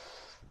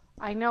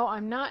 I know,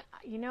 I'm not,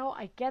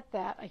 I get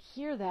that. I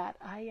hear that.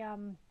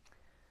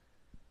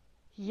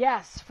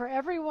 Yes, for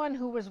everyone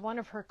who was one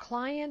of her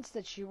clients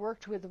that she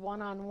worked with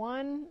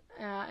one-on-one,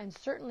 and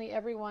certainly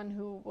everyone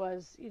who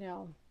was,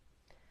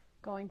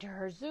 going to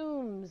her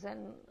Zooms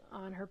and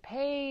on her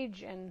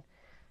page and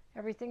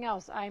everything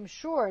else, I'm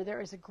sure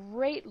there is a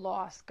great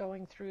loss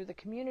going through the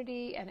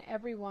community, and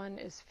everyone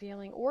is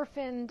feeling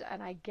orphaned,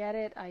 and I get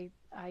it. I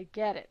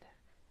get it.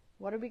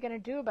 What are we going to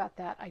do about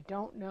that? I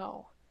don't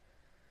know.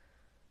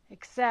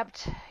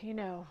 Except,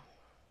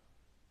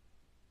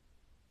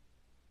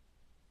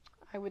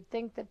 I would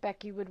think that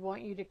Becky would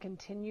want you to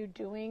continue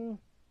doing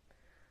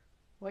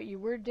what you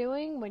were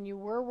doing when you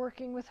were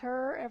working with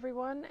her,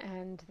 everyone,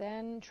 and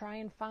then try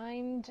and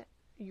find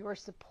your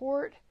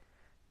support,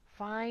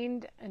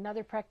 find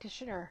another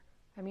practitioner.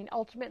 I mean,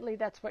 ultimately,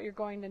 that's what you're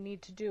going to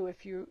need to do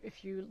if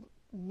you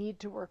need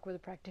to work with a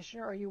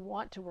practitioner or you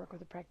want to work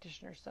with a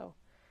practitioner. So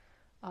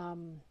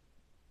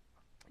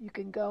you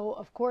can go,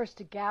 of course,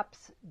 to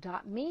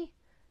gaps.me,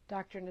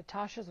 Dr.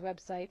 Natasha's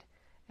website,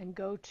 and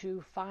go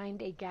to Find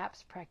a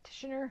GAPS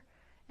Practitioner.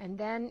 And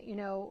then,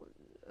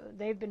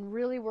 they've been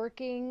really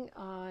working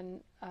on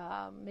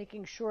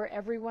making sure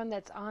everyone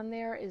that's on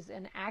there is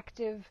an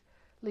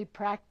actively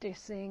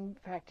practicing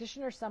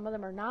practitioner. Some of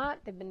them are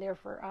not. They've been there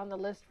on the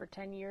list for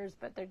 10 years,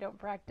 but they don't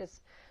practice.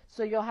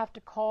 So you'll have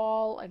to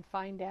call and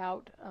find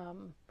out,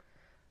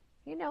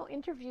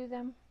 interview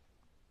them.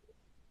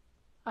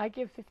 I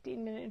give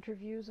 15-minute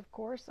interviews, of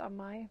course, on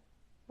my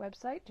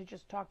website to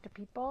just talk to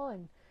people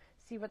and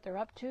see what they're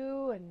up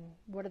to and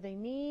what do they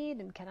need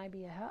and can I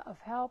be of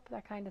help,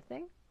 that kind of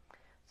thing.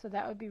 So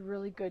that would be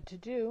really good to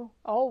do.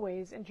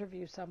 Always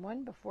interview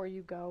someone before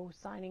you go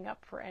signing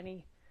up for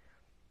any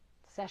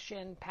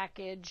session,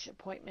 package,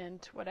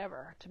 appointment,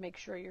 whatever, to make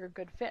sure you're a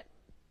good fit.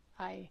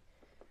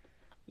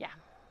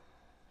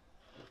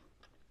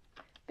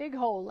 Big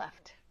hole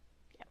left.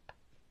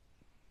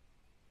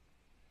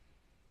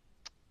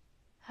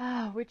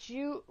 Yep.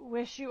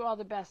 Wish you all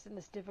the best in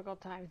this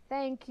difficult time.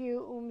 Thank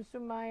you,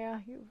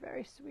 Sumaya. You're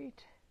very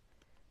sweet.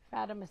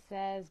 Fatima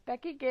says,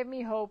 Becky gave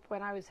me hope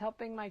when I was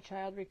helping my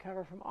child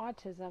recover from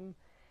autism.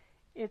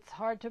 It's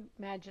hard to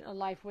imagine a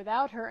life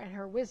without her and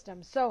her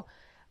wisdom. So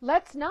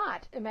let's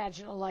not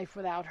imagine a life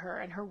without her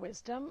and her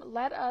wisdom.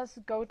 Let us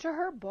go to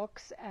her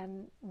books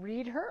and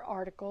read her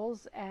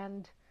articles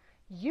and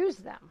use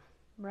them,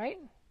 right?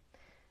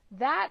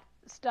 That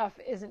stuff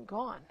isn't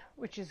gone,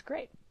 which is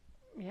great.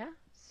 Yeah?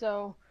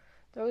 So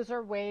those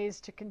are ways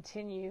to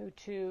continue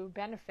to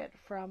benefit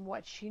from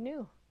what she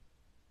knew.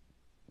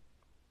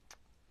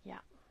 Yeah.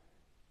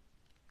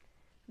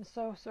 I'm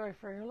so sorry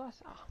for your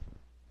loss. Oh.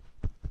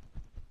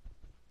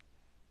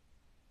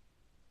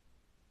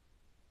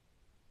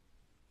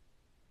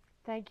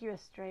 Thank you,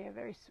 Estrella.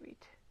 Very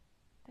sweet.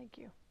 Thank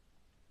you.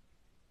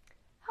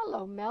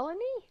 Hello, Melanie.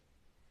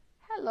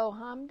 Hello,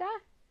 Hamda.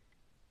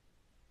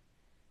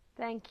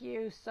 Thank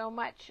you so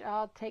much.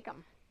 I'll take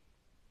them.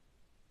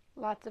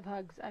 Lots of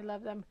hugs. I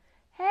love them.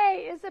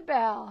 Hey,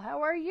 Isabel.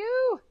 How are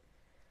you?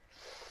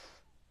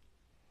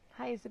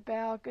 Hi,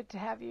 Isabel. Good to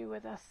have you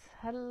with us.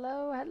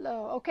 Hello,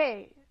 hello.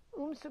 Okay.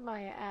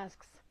 Sumaya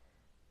asks,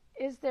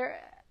 is there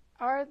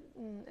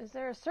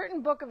a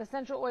certain book of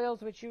essential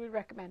oils which you would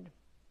recommend?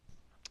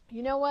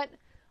 You know what?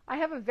 I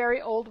have a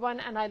very old one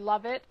and I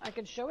love it. I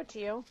can show it to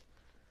you.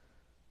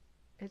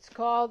 It's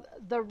called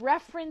The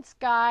Reference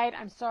Guide.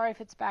 I'm sorry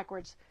if it's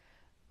backwards.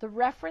 The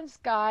Reference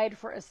Guide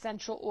for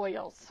Essential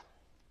Oils.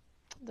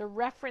 The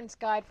Reference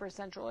Guide for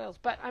Essential Oils.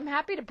 But I'm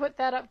happy to put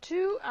that up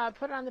too.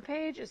 Put it on the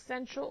page,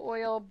 Essential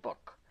Oil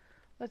Book.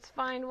 Let's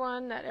find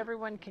one that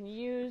everyone can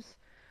use.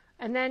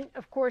 And then,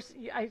 of course,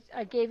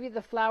 I gave you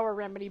the flower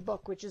remedy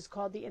book, which is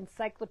called the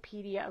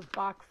Encyclopedia of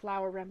Bach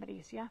Flower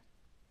Remedies. Yeah?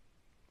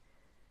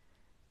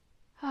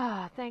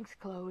 Thanks,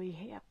 Chloe.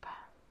 Yep.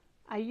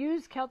 I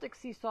use Celtic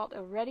sea salt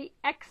already.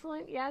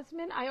 Excellent,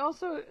 Yasmin. I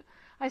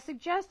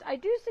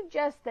do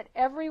suggest that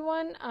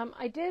everyone,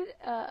 I did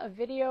a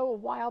video a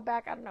while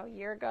back, I don't know, a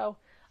year ago,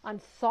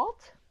 on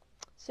salt.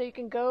 So you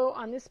can go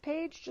on this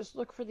page, just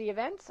look for the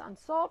events on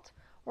salt,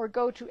 or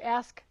go to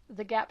Ask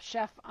the Gap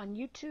Chef on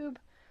YouTube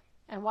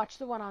and watch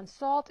the one on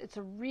salt. It's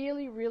a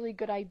really, really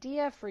good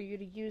idea for you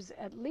to use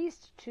at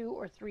least 2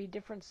 or 3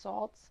 different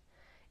salts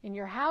in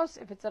your house,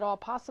 if it's at all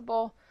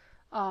possible.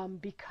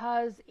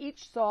 Because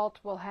each salt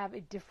will have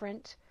a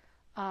different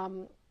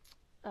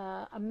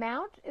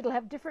amount. It'll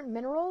have different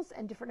minerals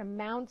and different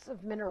amounts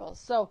of minerals.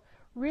 So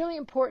really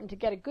important to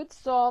get a good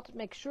salt.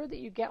 Make sure that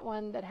you get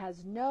one that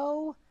has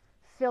no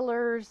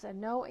fillers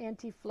and no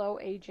anti-flow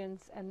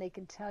agents, and they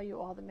can tell you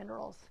all the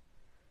minerals.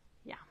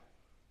 Yeah.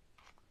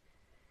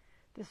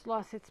 This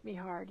loss hits me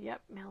hard.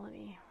 Yep,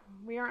 Melanie.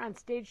 We are on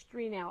stage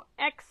 3 now.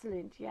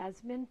 Excellent,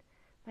 Yasmin.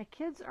 My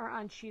kids are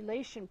on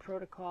chelation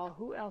protocol.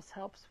 Who else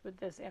helps with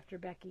this after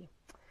Becky?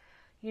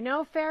 You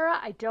know, Farah,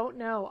 I don't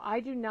know. I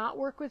do not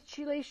work with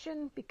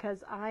chelation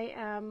because I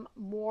am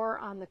more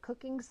on the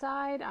cooking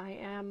side.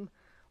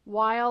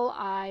 While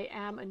I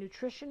am a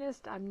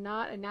nutritionist, I'm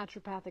not a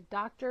naturopathic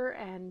doctor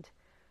and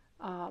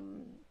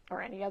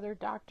or any other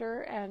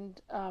doctor.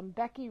 And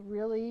Becky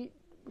really,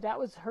 that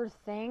was her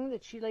thing. The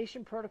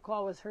chelation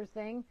protocol was her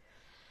thing.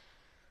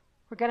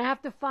 We're going to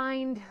have to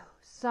find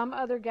some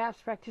other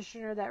GAPS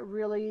practitioner that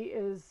really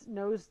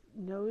knows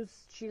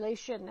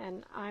chelation,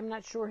 and I'm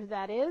not sure who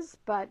that is.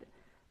 But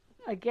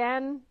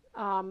again,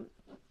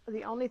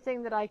 the only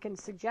thing that I can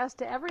suggest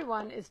to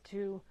everyone is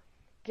to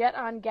get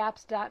on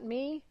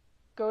gaps.me,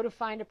 go to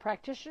find a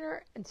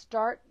practitioner, and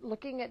start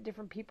looking at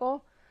different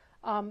people.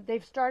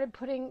 They've started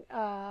putting,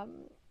 what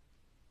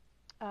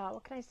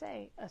can I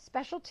say,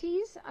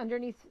 specialties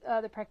underneath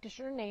the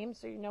practitioner name,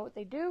 so you know what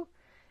they do,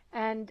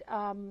 and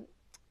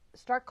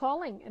start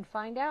calling and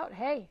find out,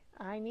 hey,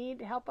 I need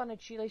help on a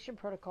chelation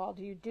protocol.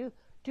 Do you do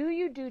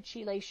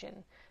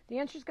chelation? The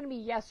answer is going to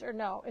be yes or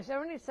no. If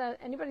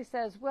anybody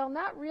says, well,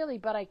 not really,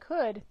 but I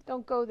could,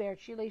 don't go there.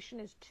 Chelation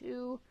is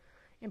too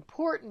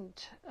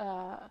important.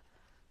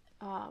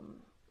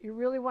 You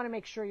really want to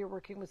make sure you're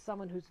working with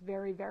someone who's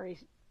very, very,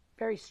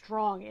 very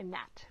strong in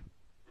that.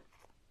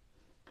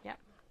 Yep.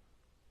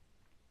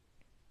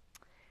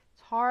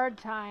 Hard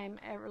time.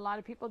 A lot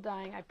of people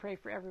dying. I pray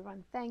for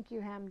everyone. Thank you,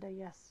 Hamda.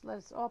 Yes, let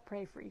us all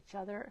pray for each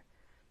other.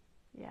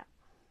 Yeah.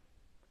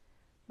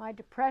 My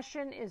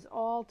depression is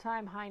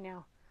all-time high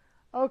now.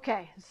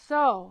 Okay,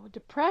 so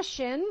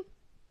depression.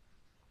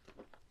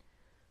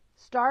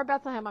 Star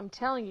Bethlehem, I'm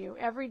telling you,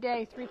 every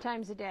day, 3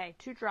 times a day,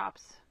 2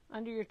 drops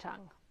under your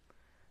tongue.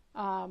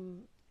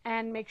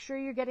 And make sure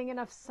you're getting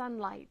enough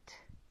sunlight.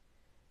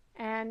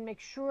 And make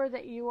sure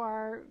that you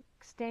are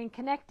staying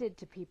connected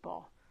to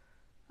people.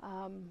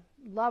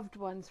 Loved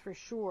ones for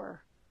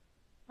sure.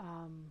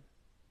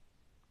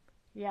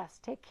 Yes,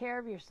 take care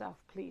of yourself,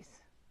 please,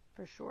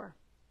 for sure.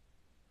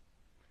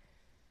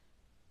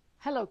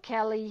 Hello,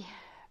 Kelly.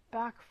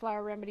 Bach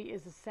flower remedy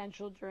is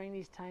essential during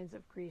these times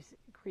of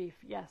grief.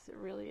 Yes, it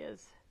really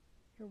is.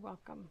 You're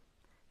welcome.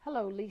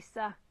 Hello,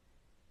 Lisa.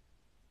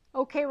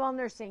 Okay while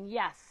nursing.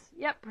 Yes.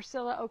 Yep,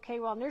 Priscilla,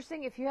 okay while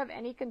nursing. If you have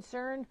any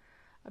concern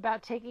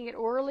about taking it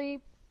orally,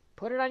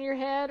 put it on your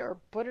head or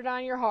put it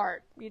on your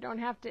heart. You don't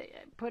have to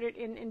put it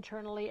in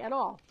internally at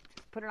all.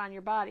 Just put it on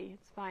your body.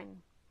 It's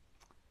fine.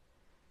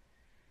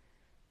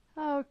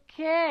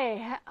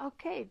 Okay.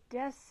 Okay.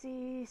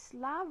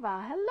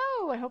 Desislava.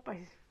 Hello. I hope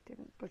I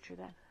didn't butcher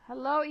that.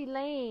 Hello,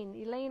 Elaine.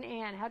 Elaine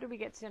Ann. How do we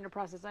get standard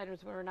process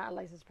items when we're not a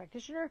licensed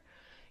practitioner?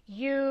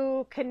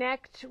 You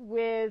connect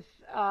with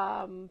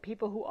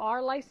people who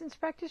are licensed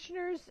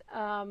practitioners.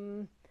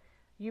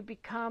 You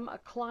become a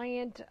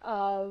client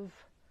of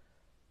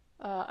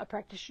a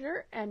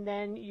practitioner, and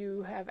then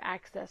you have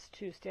access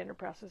to standard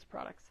process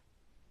products.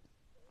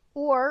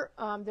 Or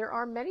there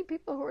are many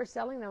people who are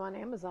selling them on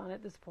Amazon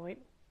at this point.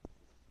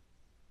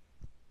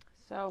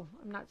 So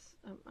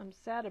I'm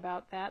sad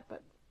about that,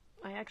 but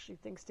I actually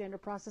think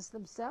Standard Process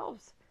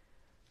themselves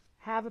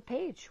have a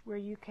page where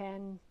you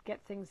can get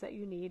things that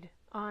you need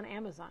on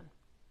Amazon.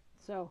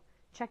 So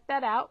check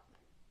that out.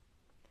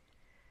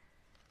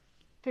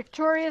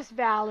 Victorious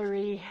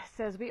Valerie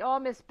says, we all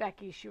miss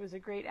Becky. She was a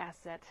great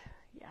asset.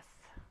 Yes,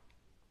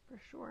 for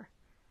sure.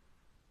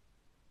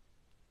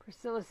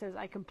 Priscilla says,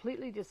 I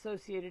completely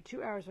dissociated.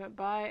 2 hours went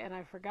by and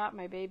I forgot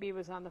my baby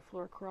was on the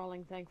floor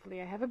crawling. Thankfully,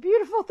 I have a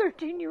beautiful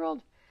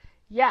 13-year-old.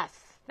 Yes,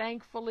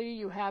 thankfully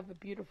you have a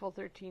beautiful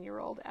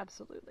 13-year-old.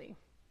 Absolutely.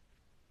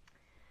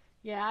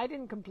 Yeah, I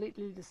didn't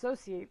completely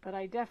dissociate, but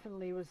I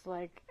definitely was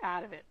like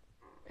out of it.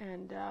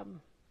 And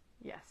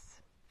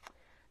yes.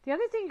 The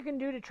other thing you can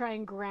do to try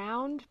and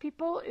ground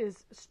people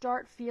is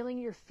start feeling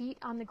your feet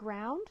on the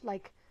ground,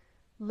 like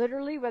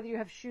literally, whether you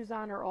have shoes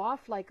on or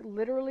off, like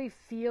literally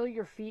feel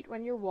your feet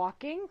when you're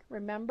walking.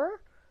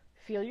 Remember,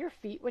 feel your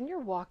feet when you're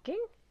walking.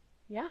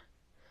 Yeah,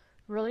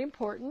 really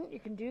important. You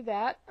can do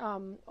that.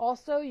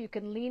 Also, you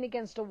can lean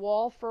against a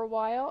wall for a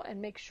while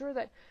and make sure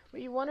that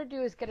what you want to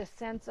do is get a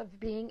sense of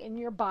being in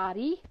your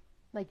body,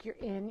 like you're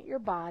in your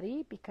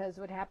body, because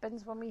what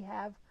happens when we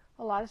have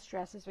a lot of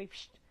stress is we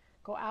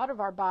go out of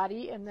our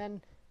body, and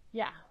then,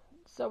 yeah.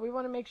 So we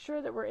want to make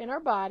sure that we're in our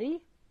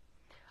body.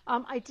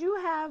 I do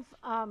have,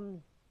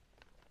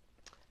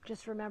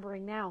 just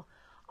remembering now,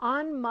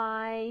 on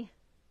my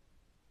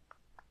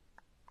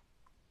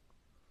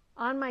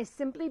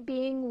Simply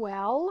Being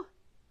Well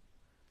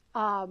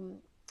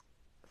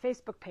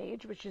Facebook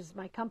page, which is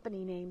my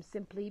company name,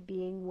 Simply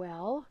Being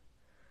Well,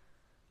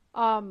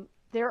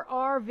 there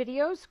are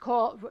videos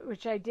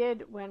which I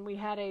did when we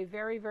had a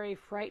very, very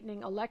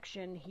frightening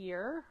election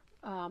here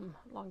a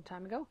long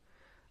time ago.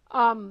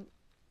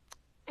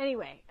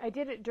 Anyway, I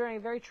did it during a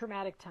very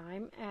traumatic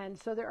time, and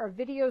so there are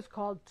videos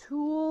called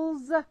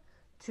Tools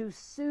to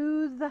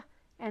Soothe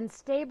and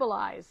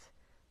Stabilize.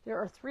 There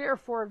are 3 or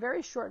 4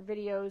 very short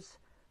videos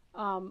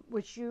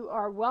which you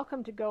are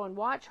welcome to go and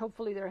watch.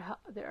 Hopefully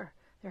they're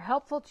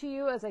helpful to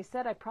you. As I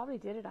said, I probably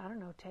did it, I don't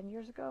know, 10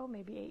 years ago,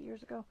 maybe 8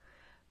 years ago,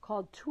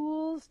 called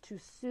Tools to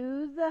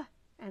Soothe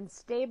and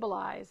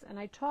Stabilize. And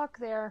I talk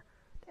there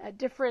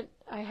at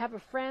I have a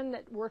friend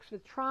that works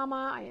with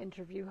trauma. I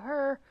interview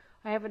her.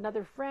 I have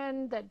another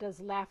friend that does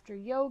laughter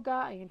yoga.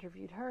 I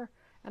interviewed her.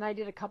 And I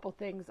did a couple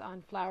things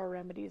on flower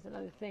remedies and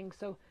other things.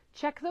 So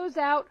check those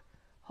out.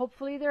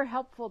 Hopefully they're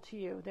helpful to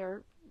you.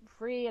 They're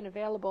free and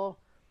available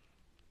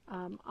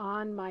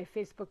on my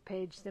Facebook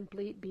page,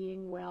 Simply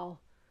Being Well,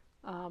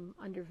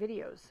 under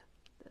videos.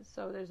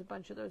 So there's a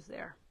bunch of those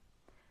there.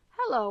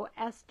 Hello,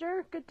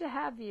 Esther. Good to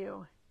have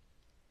you.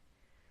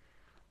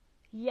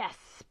 Yes,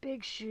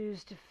 big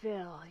shoes to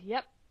fill.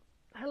 Yep.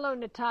 Hello,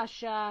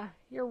 Natasha.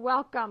 You're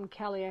welcome,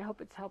 Kelly. I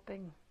hope it's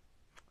helping.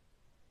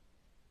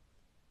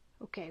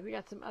 Okay, we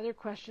got some other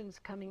questions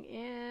coming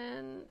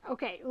in.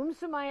 Okay,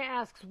 Sumaya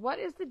asks, what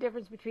is the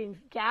difference between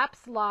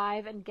GAPS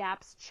Live and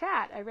GAPS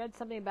Chat? I read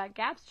something about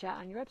GAPS Chat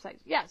on your website.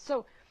 Yeah,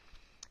 so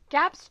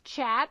GAPS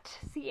Chat,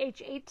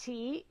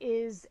 C-H-A-T,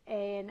 is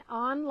an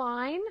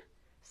online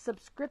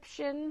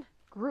subscription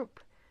group,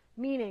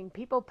 meaning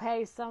people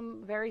pay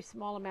some very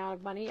small amount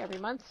of money every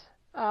month,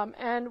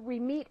 and we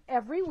meet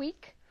every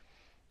week.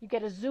 You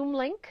get a Zoom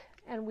link,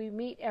 and we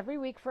meet every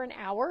week for an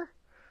hour,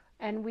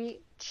 and we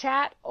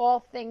chat all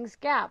things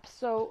GAPS.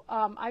 So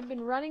I've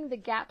been running the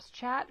GAPS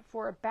Chat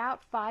for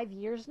about 5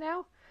 years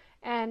now,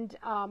 and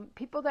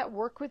people that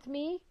work with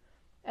me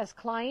as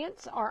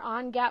clients are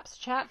on GAPS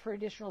Chat for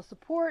additional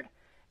support,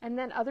 and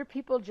then other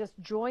people just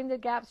join the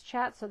GAPS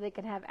Chat so they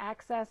can have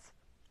access.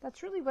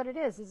 That's really what it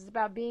is. It's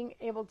about being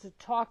able to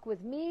talk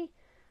with me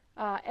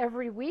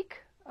every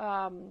week,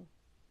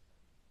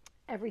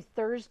 every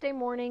Thursday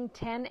morning,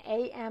 10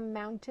 a.m.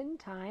 Mountain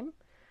Time.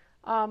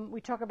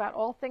 We talk about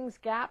all things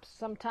GAPS.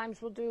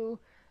 Sometimes we'll do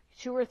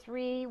 2 or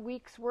 3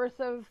 weeks worth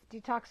of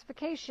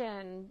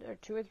detoxification, or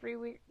 2 or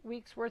 3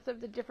 weeks worth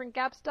of the different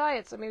GAPS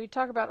diets. I mean, we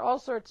talk about all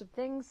sorts of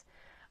things.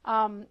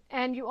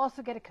 And you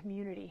also get a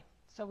community.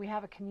 So we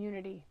have a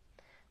community.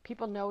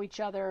 People know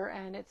each other,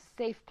 and it's a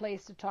safe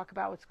place to talk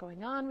about what's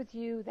going on with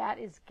you. That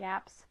is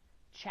GAPS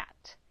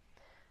Chat.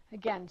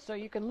 Again, so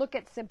you can look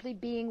at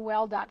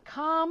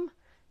simplybeingwell.com,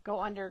 go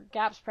under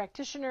GAPS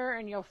Practitioner,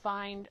 and you'll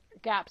find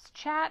GAPS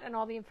Chat and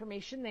all the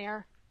information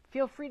there.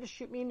 Feel free to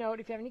shoot me a note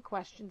if you have any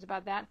questions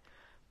about that.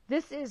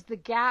 This is the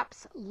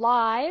GAPS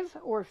Live,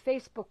 or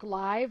Facebook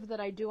Live, that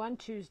I do on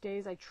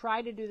Tuesdays. I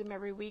try to do them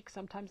every week.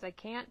 Sometimes I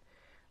can't,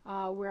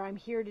 where I'm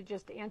here to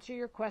just answer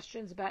your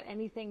questions about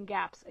anything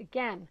GAPS.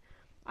 Again,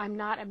 I'm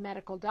not a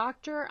medical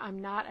doctor. I'm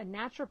not a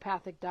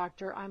naturopathic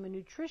doctor. I'm a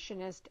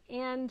nutritionist,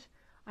 and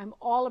I'm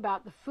all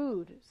about the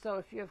food. So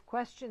if you have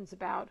questions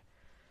about,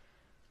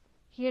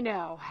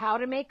 how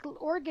to make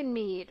organ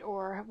meat,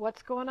 or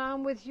what's going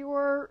on with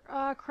your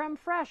creme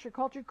fraiche or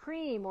cultured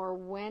cream, or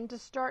when to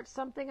start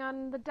something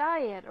on the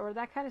diet, or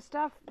that kind of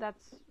stuff,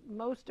 that's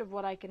most of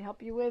what I can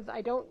help you with.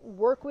 I don't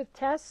work with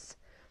tests.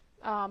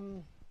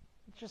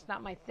 It's just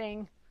not my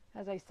thing.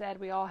 As I said,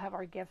 we all have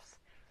our gifts.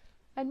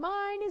 And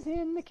mine is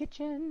in the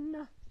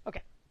kitchen.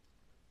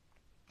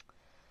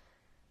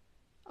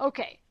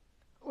 Okay.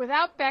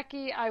 Without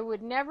Becky, I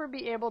would never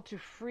be able to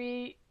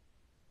free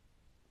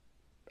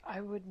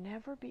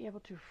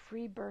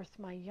birth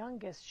my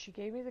youngest. She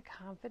gave me the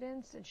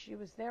confidence, and she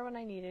was there when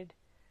I needed.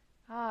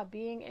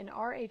 Being an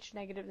Rh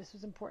negative, this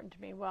was important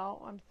to me.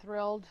 Well, I'm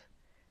thrilled.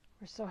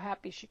 We're so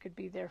happy she could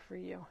be there for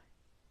you.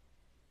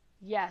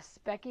 Yes,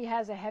 Becky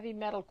has a heavy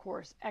metal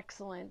course.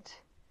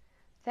 Excellent.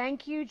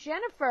 Thank you,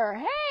 Jennifer.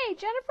 Hey,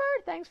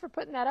 Jennifer, thanks for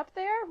putting that up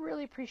there.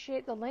 Really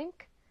appreciate the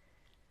link.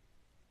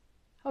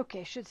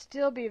 Okay, should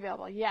still be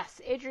available. Yes,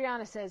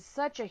 Adriana says,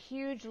 such a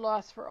huge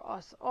loss for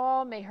us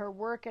all. May her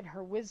work and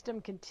her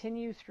wisdom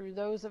continue through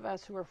those of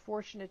us who are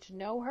fortunate to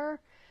know her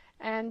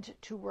and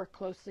to work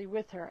closely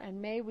with her. And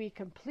may we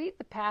complete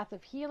the path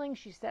of healing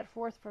she set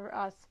forth for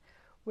us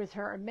with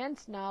her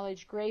immense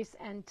knowledge, grace,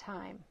 and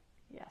time.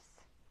 Yes.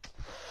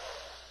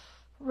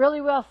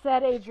 Really well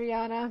said,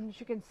 Adriana. As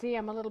you can see,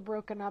 I'm a little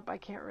broken up. I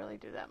can't really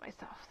do that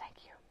myself.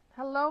 Thank you.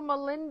 Hello,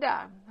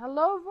 Melinda.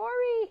 Hello,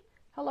 Vori.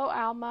 Hello,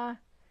 Alma.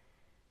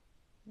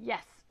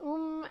 Yes,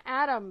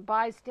 Adam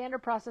buys standard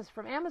process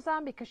from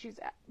Amazon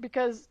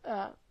because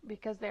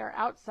they are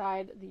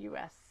outside the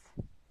U.S.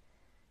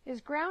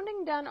 Is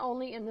grounding done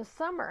only in the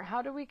summer?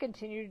 How do we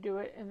continue to do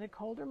it in the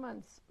colder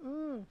months?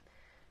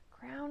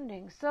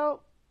 Grounding.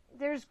 So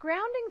there's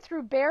grounding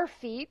through bare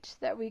feet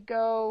that we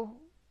go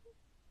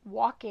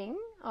walking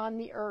on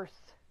the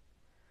earth.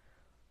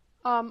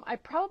 I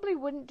probably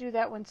wouldn't do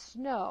that when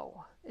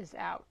snow is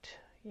out.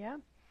 Yeah.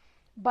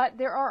 But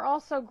there are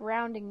also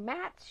grounding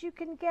mats you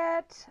can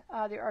get.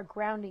 There are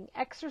grounding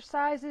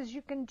exercises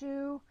you can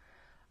do.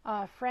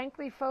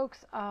 Frankly,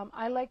 folks,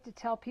 I like to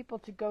tell people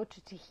to go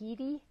to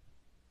Tahiti.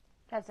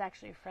 That's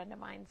actually a friend of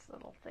mine's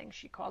little thing.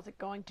 She calls it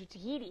going to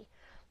Tahiti.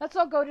 Let's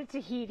all go to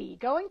Tahiti.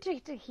 Going to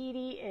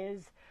Tahiti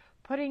is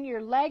putting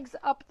your legs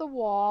up the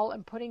wall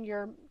and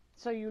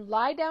so you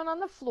lie down on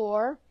the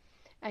floor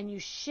and you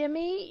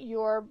shimmy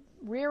your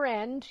rear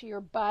end,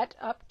 your butt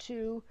up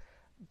to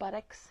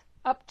buttocks,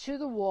 up to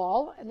the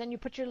wall, and then you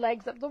put your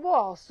legs up the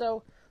wall.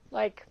 So,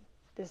 like,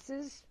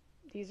 these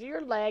are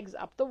your legs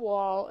up the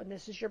wall, and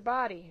this is your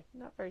body.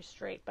 Not very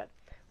straight, but,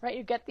 right,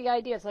 you get the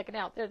idea. It's like an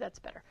out there, that's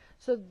better.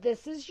 So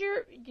this is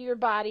your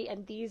body,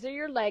 and these are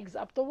your legs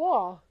up the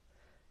wall.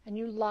 And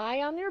you lie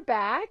on your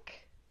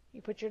back,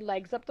 you put your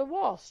legs up the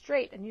wall,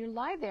 straight, and you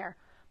lie there.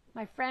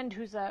 My friend,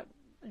 who's an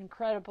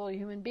incredible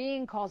human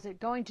being, calls it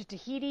going to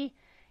Tahiti.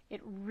 It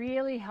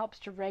really helps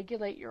to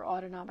regulate your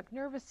autonomic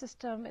nervous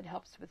system. It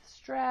helps with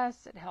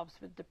stress. It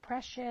helps with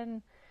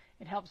depression.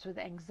 It helps with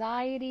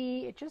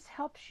anxiety. It just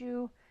helps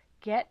you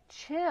get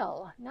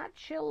chill. Not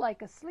chill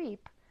like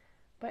asleep,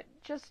 but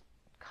just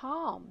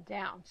calm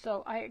down.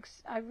 So I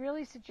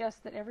really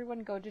suggest that everyone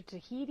go to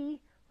Tahiti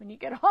when you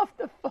get off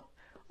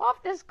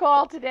this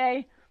call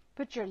today.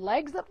 Put your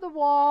legs up the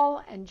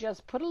wall and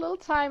just put a little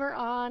timer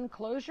on.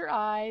 Close your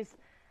eyes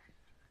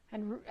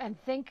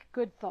and think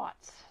good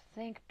thoughts.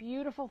 Think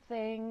beautiful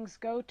things.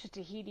 Go to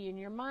Tahiti in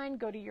your mind.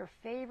 Go to your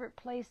favorite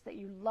place that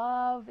you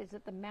love. Is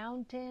it the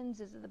mountains?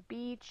 Is it the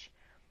beach?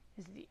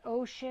 Is it the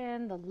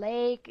ocean, the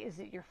lake? Is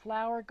it your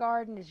flower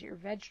garden? Is it your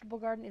vegetable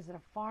garden? Is it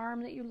a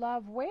farm that you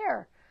love?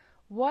 Where?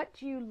 What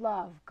do you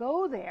love?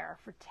 Go there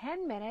for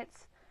 10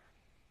 minutes.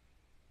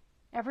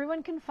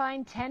 Everyone can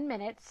find 10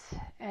 minutes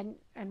and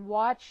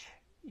watch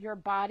your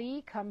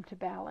body come to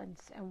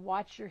balance and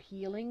watch your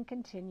healing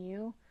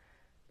continue.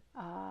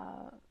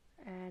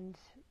 And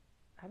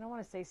I don't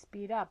want to say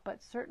speed up,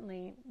 but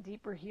certainly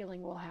deeper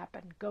healing will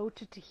happen. Go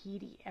to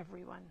Tahiti,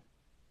 everyone.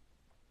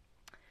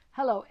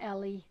 Hello,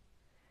 Ellie.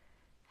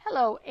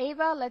 Hello,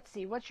 Ava. Let's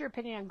see. What's your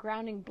opinion on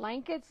grounding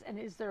blankets, and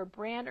is there a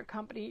brand or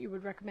company you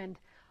would recommend?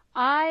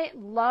 I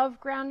love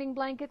grounding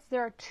blankets.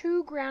 There are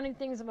two grounding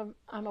things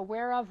I'm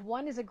aware of.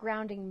 One is a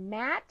grounding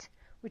mat,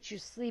 which you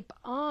sleep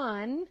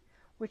on,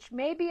 which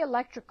may be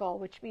electrical,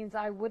 which means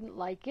I wouldn't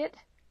like it.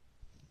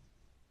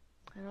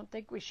 I don't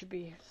think we should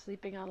be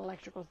sleeping on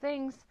electrical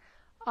things.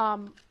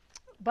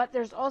 But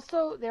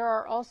there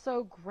are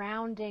also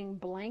grounding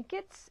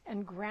blankets,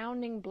 and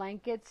grounding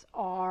blankets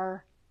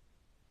are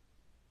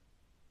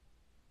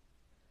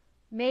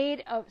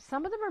made of,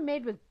 some of them are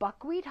made with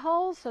buckwheat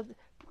hulls, so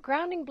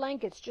grounding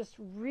blankets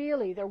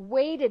they're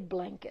weighted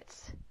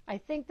blankets. I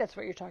think that's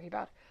what you're talking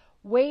about.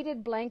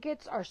 Weighted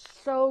blankets are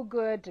so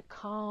good to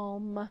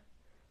calm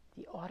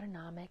the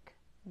autonomic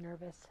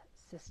nervous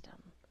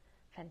system.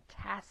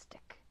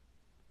 Fantastic.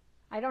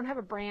 I don't have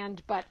a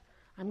brand, but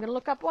I'm going to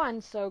look up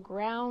one. So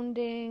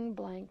grounding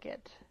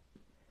blanket.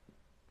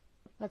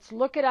 Let's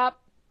look it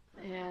up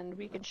and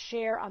we can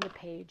share on the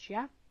page,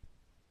 yeah?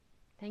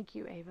 Thank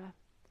you, Ava.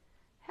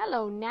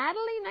 Hello,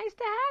 Natalie. Nice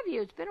to have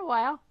you. It's been a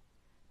while.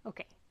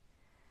 Okay.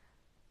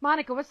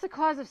 Monica, what's the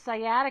cause of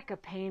sciatica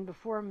pain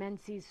before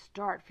menses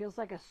start? Feels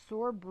like a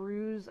sore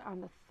bruise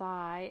on the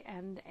thigh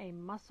and a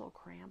muscle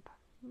cramp.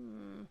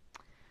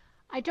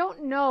 I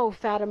don't know,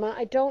 Fatima.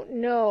 I don't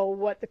know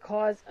what the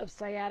cause of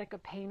sciatica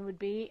pain would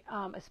be,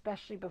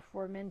 especially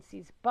before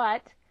menses.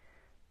 But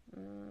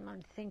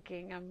I'm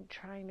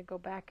trying to go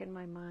back in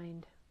my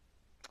mind.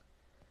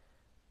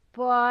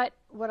 But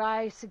what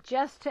I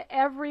suggest to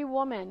every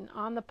woman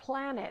on the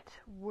planet,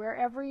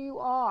 wherever you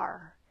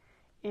are,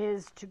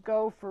 is to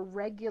go for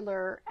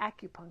regular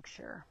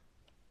acupuncture,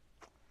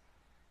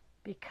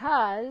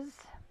 because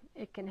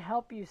it can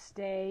help you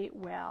stay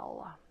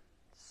well.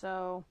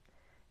 So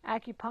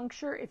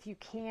acupuncture, if you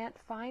can't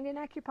find an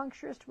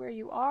acupuncturist where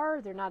you are,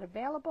 they're not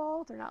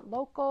available, they're not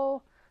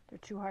local, they're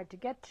too hard to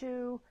get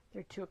to,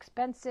 they're too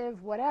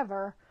expensive,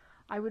 whatever,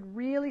 I would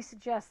really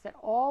suggest that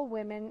all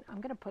women,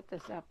 I'm going to put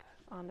this up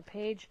on the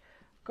page,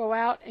 go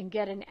out and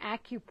get an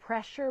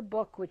acupressure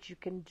book, which you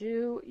can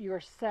do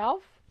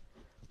yourself,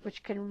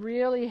 which can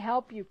really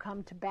help you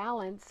come to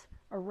balance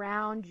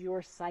around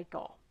your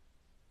cycle.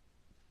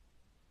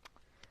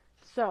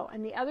 So,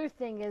 and the other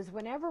thing is,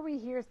 whenever we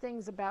hear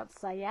things about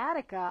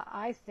sciatica,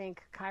 I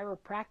think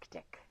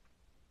chiropractic,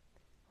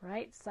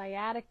 right?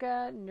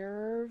 Sciatica,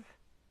 nerve,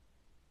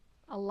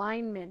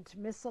 alignment,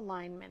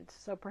 misalignment.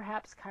 So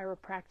perhaps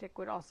chiropractic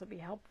would also be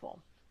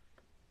helpful.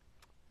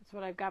 That's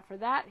what I've got for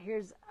that.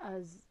 Here's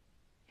Aza.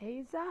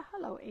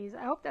 Hello, Aza.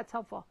 I hope that's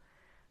helpful.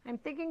 I'm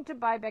thinking to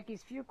buy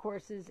Becky's few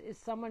courses. Is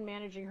someone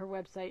managing her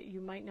website?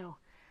 You might know.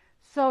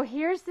 So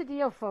here's the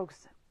deal,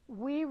 folks.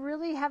 We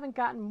really haven't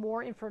gotten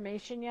more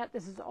information yet.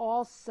 This is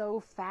all so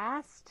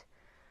fast.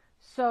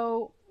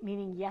 So,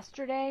 meaning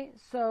yesterday.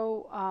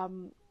 So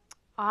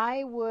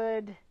I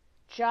would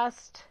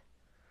just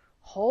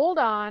hold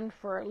on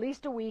for at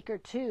least a week or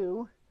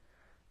two,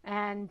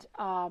 and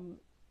I'm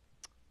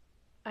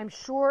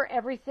sure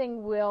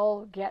everything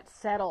will get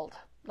settled.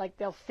 Like,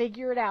 they'll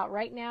figure it out.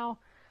 Right now,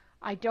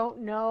 I don't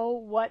know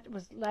what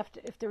was left,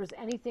 if there was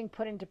anything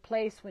put into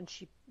place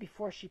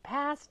before she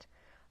passed.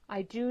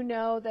 I do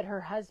know that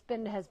her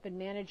husband has been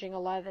managing a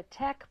lot of the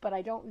tech, but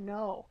I don't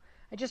know.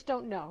 I just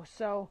don't know.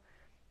 So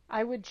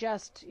I would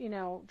just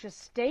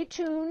stay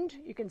tuned.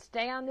 You can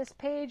stay on this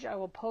page. I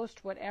will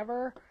post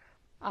whatever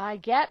I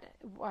get.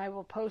 I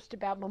will post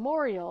about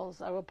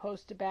memorials. I will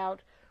post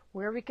about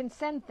where we can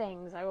send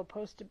things. I will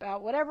post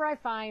about whatever I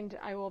find.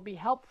 I will be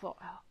helpful.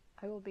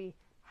 I will be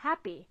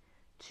happy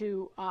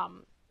to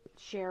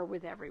share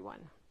with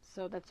everyone.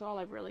 So that's all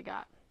I've really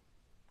got.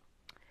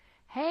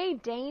 Hey,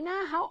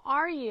 Dana, how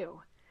are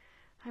you?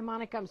 Hi,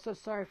 Monica. I'm so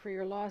sorry for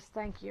your loss.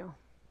 Thank you.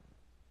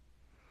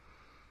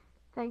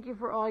 Thank you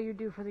for all you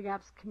do for the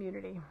GAPS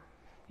community.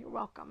 You're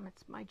welcome.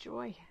 It's my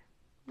joy.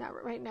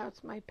 Not right now,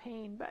 it's my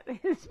pain, but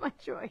it's my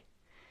joy.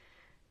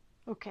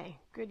 Okay,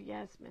 good,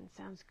 Yasmin.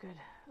 Sounds good.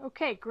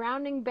 Okay,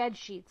 grounding bed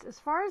sheets. As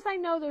far as I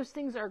know, those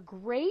things are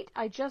great.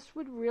 I just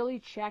would really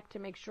check to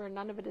make sure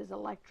none of it is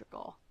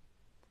electrical,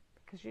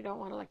 because you don't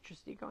want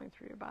electricity going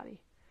through your body.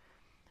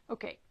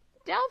 Okay,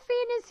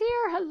 Delphine is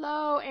here.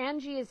 Hello.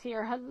 Angie is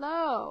here.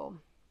 Hello.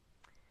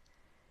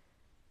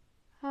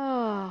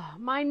 Oh,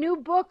 my new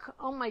book.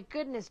 Oh, my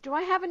goodness. Do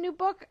I have a new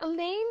book,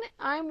 Elaine?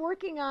 I'm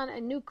working on a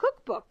new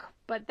cookbook,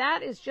 but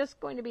that is just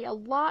going to be a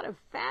lot of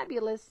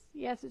fabulous,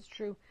 yes, it's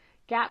true,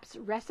 GAPS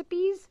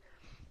recipes.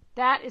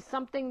 That is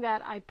something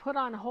that I put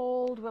on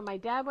hold when my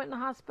dad went in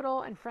the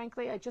hospital, and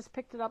frankly, I just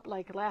picked it up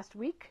like last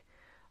week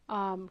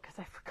because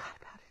I forgot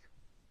about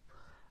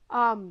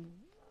it.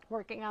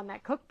 Working on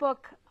that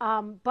cookbook,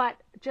 but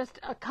just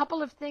a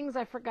couple of things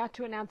I forgot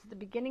to announce at the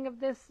beginning of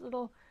this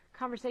little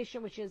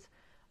conversation, which is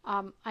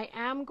I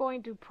am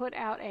going to put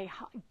out a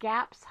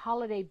GAPS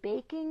holiday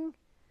baking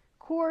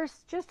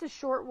course, just a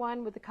short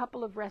one with a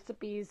couple of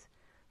recipes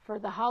for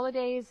the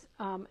holidays,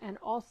 and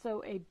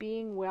also a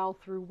Being Well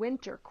Through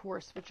Winter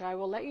course, which I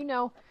will let you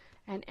know.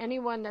 And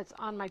anyone that's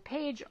on my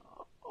page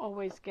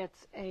always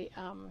gets a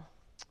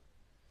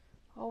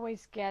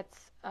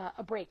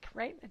break,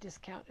 right? A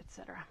discount,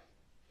 etc.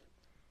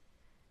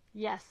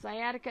 Yes,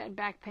 sciatica and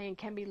back pain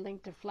can be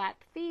linked to flat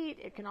feet.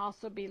 It can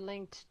also be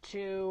linked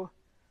to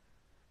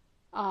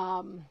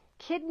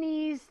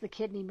kidneys, the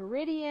kidney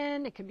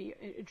meridian. It can be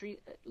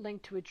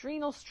linked to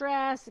adrenal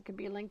stress. It can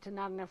be linked to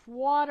not enough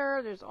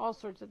water. There's all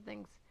sorts of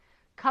things.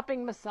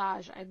 Cupping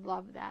massage. I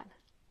love that.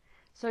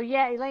 So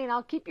yeah, Elaine,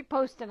 I'll keep you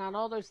posted on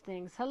all those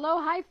things.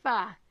 Hello,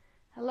 Haifa.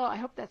 Hello, I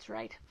hope that's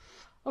right.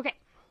 Okay.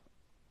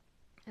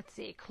 Let's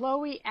see.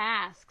 Chloe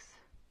asks.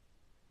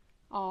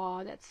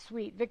 Oh, that's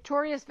sweet.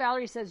 Victorious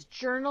Valerie says,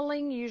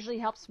 journaling usually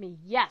helps me.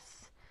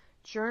 Yes,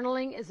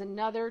 journaling is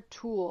another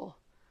tool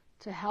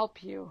to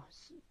help you.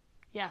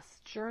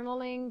 Yes,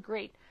 journaling,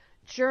 great.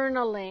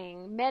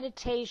 Journaling,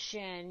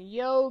 meditation,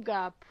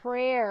 yoga,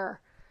 prayer,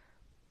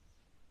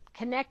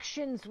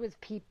 connections with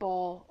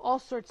people, all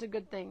sorts of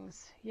good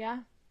things. Yeah?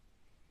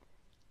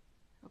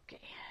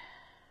 Okay.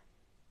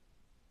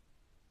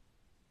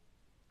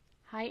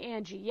 Hi,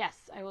 Angie.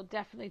 Yes, I will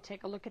definitely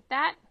take a look at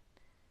that.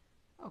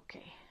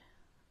 Okay.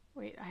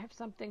 Wait, I have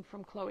something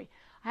from Chloe.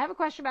 I have a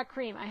question about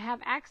cream. I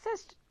have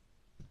access to...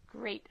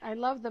 Great. I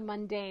love the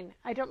mundane.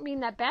 I don't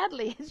mean that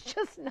badly. It's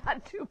just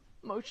not too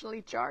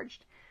emotionally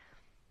charged.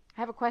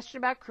 I have a question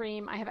about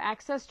cream. I have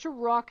access to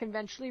raw,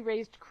 conventionally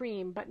raised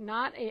cream, but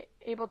not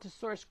able to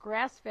source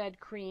grass-fed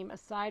cream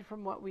aside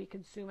from what we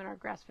consume in our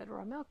grass-fed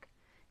raw milk,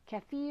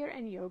 kefir,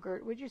 and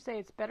yogurt. Would you say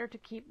it's better to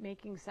keep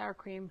making sour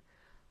cream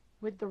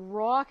with the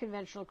raw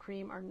conventional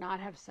cream or not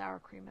have sour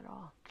cream at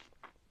all?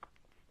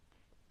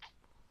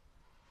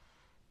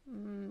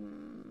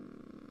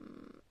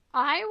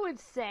 I would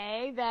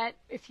say that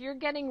if you're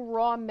getting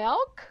raw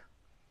milk,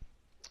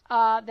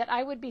 that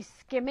I would be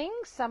skimming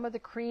some of the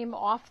cream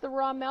off the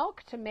raw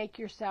milk to make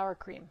your sour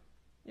cream,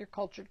 your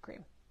cultured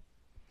cream.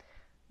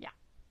 Yeah,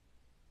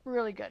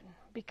 really good,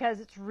 because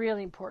it's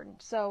really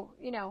important. So,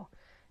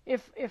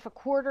 if a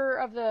quarter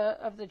of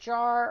the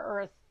jar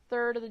or a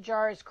third of the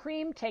jar is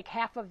cream, take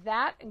half of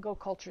that and go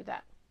culture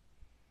that.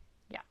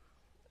 Yeah,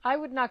 I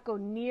would not go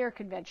near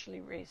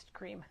conventionally raised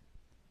cream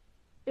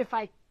if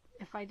I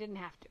didn't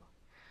have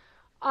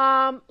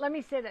to. Let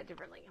me say that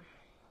differently.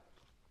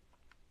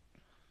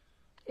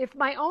 If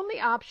my only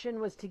option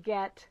was to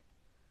get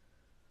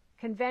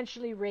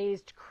conventionally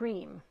raised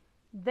cream,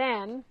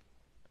 then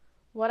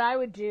what I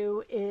would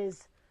do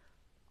is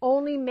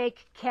only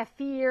make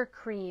kefir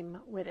cream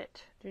with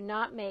it. Do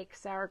not make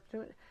sour,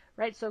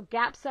 right? So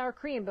Gap sour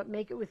cream, but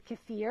make it with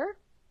kefir,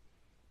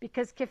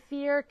 because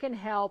kefir can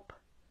help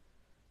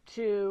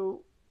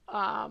to,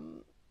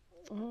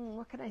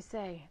 what can I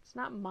say? It's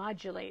not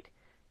modulate.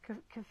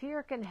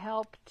 Kefir can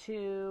help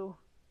to,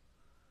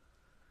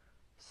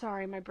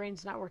 sorry, my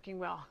brain's not working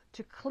well,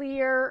 to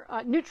clear,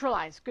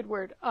 neutralize, good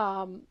word,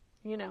 some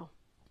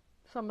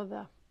of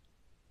the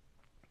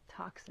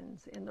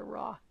toxins in the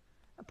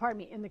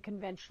in the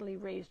conventionally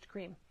raised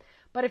cream.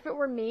 But if it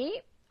were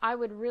me, I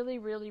would really,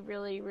 really,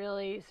 really,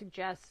 really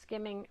suggest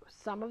skimming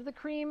some of the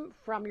cream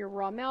from your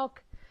raw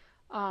milk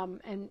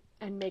and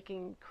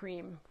making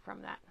cream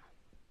from that.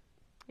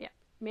 Yeah,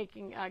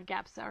 making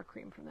Gap sour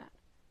cream from that.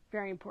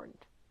 Very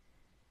important.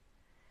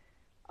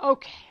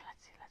 Okay,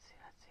 let's see.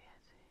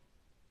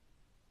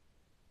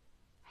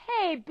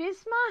 Hey,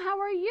 Bisma, how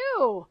are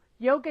you?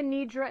 Yoga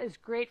Nidra is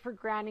great for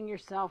grounding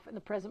yourself in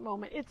the present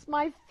moment. It's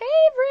my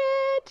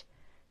favorite.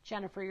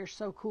 Jennifer, you're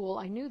so cool.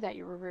 I knew that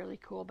you were really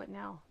cool, but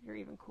now you're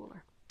even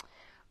cooler.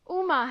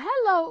 Uma,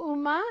 hello,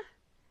 Uma.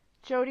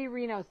 Jody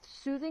Reno,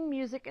 soothing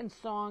music and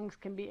songs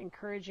can be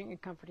encouraging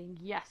and comforting.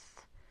 Yes.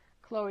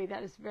 Chloe,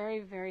 that is very,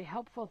 very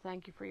helpful.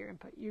 Thank you for your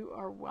input. You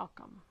are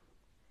welcome.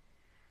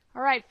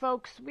 All right,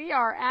 folks, we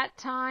are at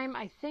time.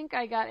 I think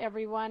I got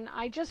everyone.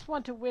 I just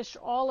want to wish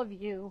all of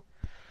you,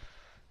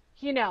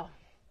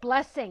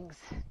 blessings.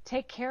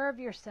 Take care of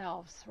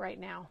yourselves right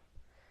now,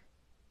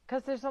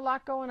 because there's a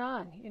lot going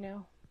on,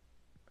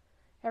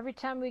 Every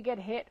time we get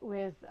hit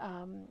with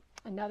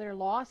another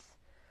loss,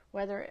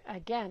 whether,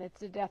 again, it's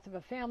the death of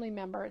a family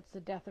member, it's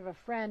the death of a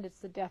friend, it's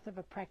the death of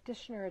a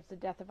practitioner, it's the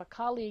death of a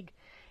colleague,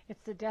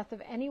 it's the death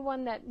of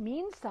anyone that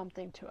means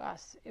something to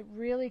us, it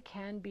really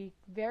can be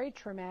very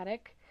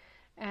traumatic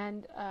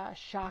and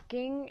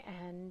shocking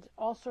and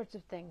all sorts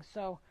of things.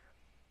 So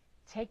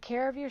take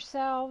care of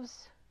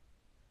yourselves.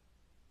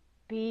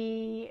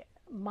 Be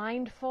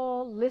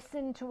mindful.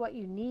 Listen to what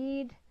you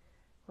need,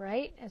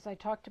 right? As I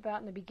talked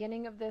about in the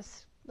beginning of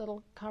this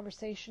little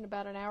conversation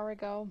about an hour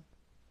ago,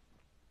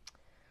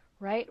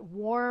 right?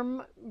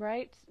 Warm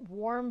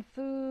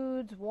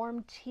foods,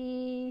 warm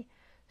tea,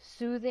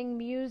 soothing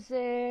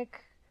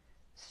music,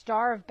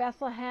 Star of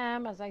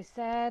Bethlehem, as I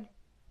said,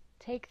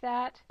 take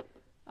that.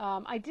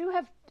 I do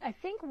have, I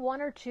think, one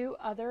or two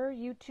other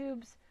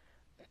YouTubes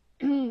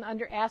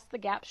under Ask the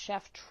Gap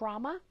Chef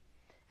Trauma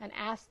and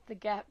Ask the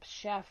Gap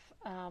Chef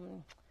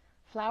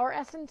flower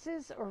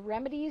essences or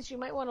remedies. You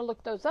might want to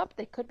look those up.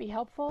 They could be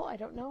helpful. I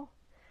don't know.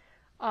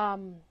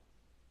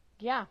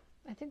 Yeah,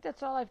 I think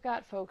that's all I've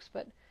got, folks.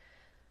 But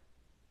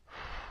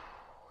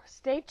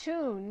stay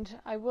tuned.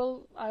 I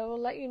will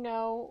let you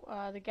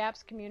know. The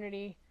GAPS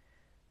community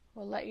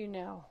will let you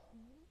know,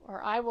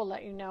 or I will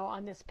let you know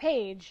on this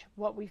page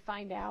what we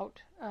find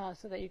out,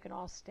 so that you can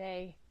all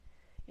stay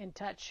in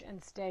touch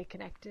and stay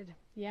connected.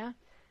 Yeah.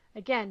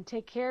 Again,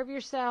 take care of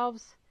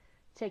yourselves.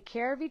 Take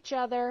care of each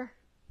other.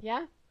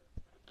 Yeah.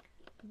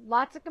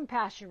 Lots of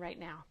compassion right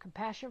now.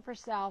 Compassion for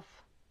self.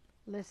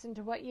 Listen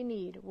to what you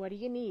need. What do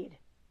you need?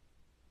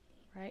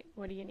 Right?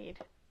 What do you need?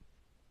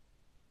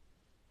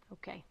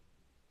 Okay.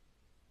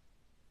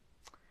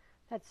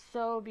 That's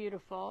so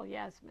beautiful,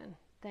 Yasmin.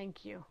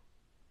 Thank you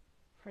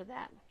for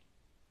that.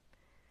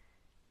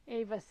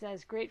 Ava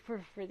says, grateful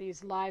for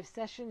these live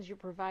sessions you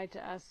provide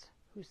to us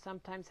who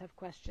sometimes have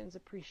questions.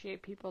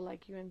 Appreciate people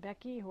like you and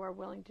Becky who are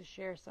willing to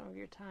share some of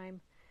your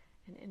time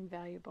and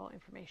invaluable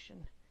information.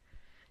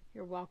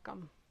 You're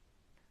welcome.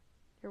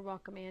 You're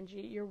welcome,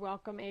 Angie. You're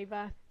welcome,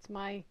 Ava. It's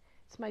my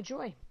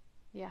joy.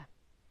 Yeah.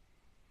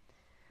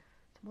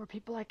 The more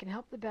people I can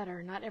help, the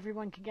better. Not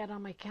everyone can get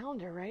on my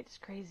calendar, right? It's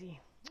crazy.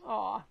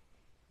 Aw.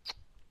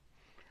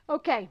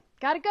 Okay,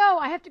 gotta go.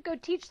 I have to go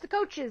teach the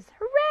coaches.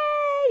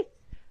 Hooray!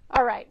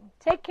 All right,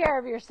 take care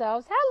of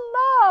yourselves.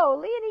 Hello,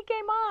 Leonie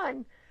came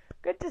on.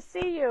 Good to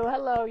see you.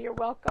 Hello, you're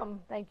welcome.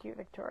 Thank you,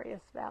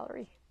 Victorious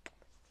Valerie.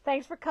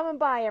 Thanks for coming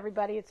by,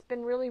 everybody. It's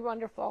been really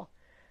wonderful.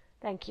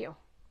 Thank you.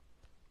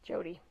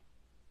 Jody,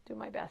 do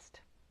my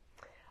best.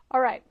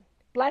 All right,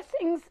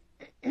 blessings.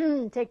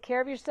 Take care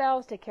of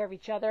yourselves. Take care of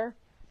each other.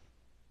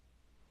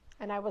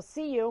 And I will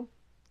see you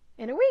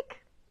in a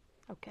week.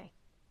 Okay,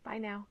 bye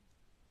now.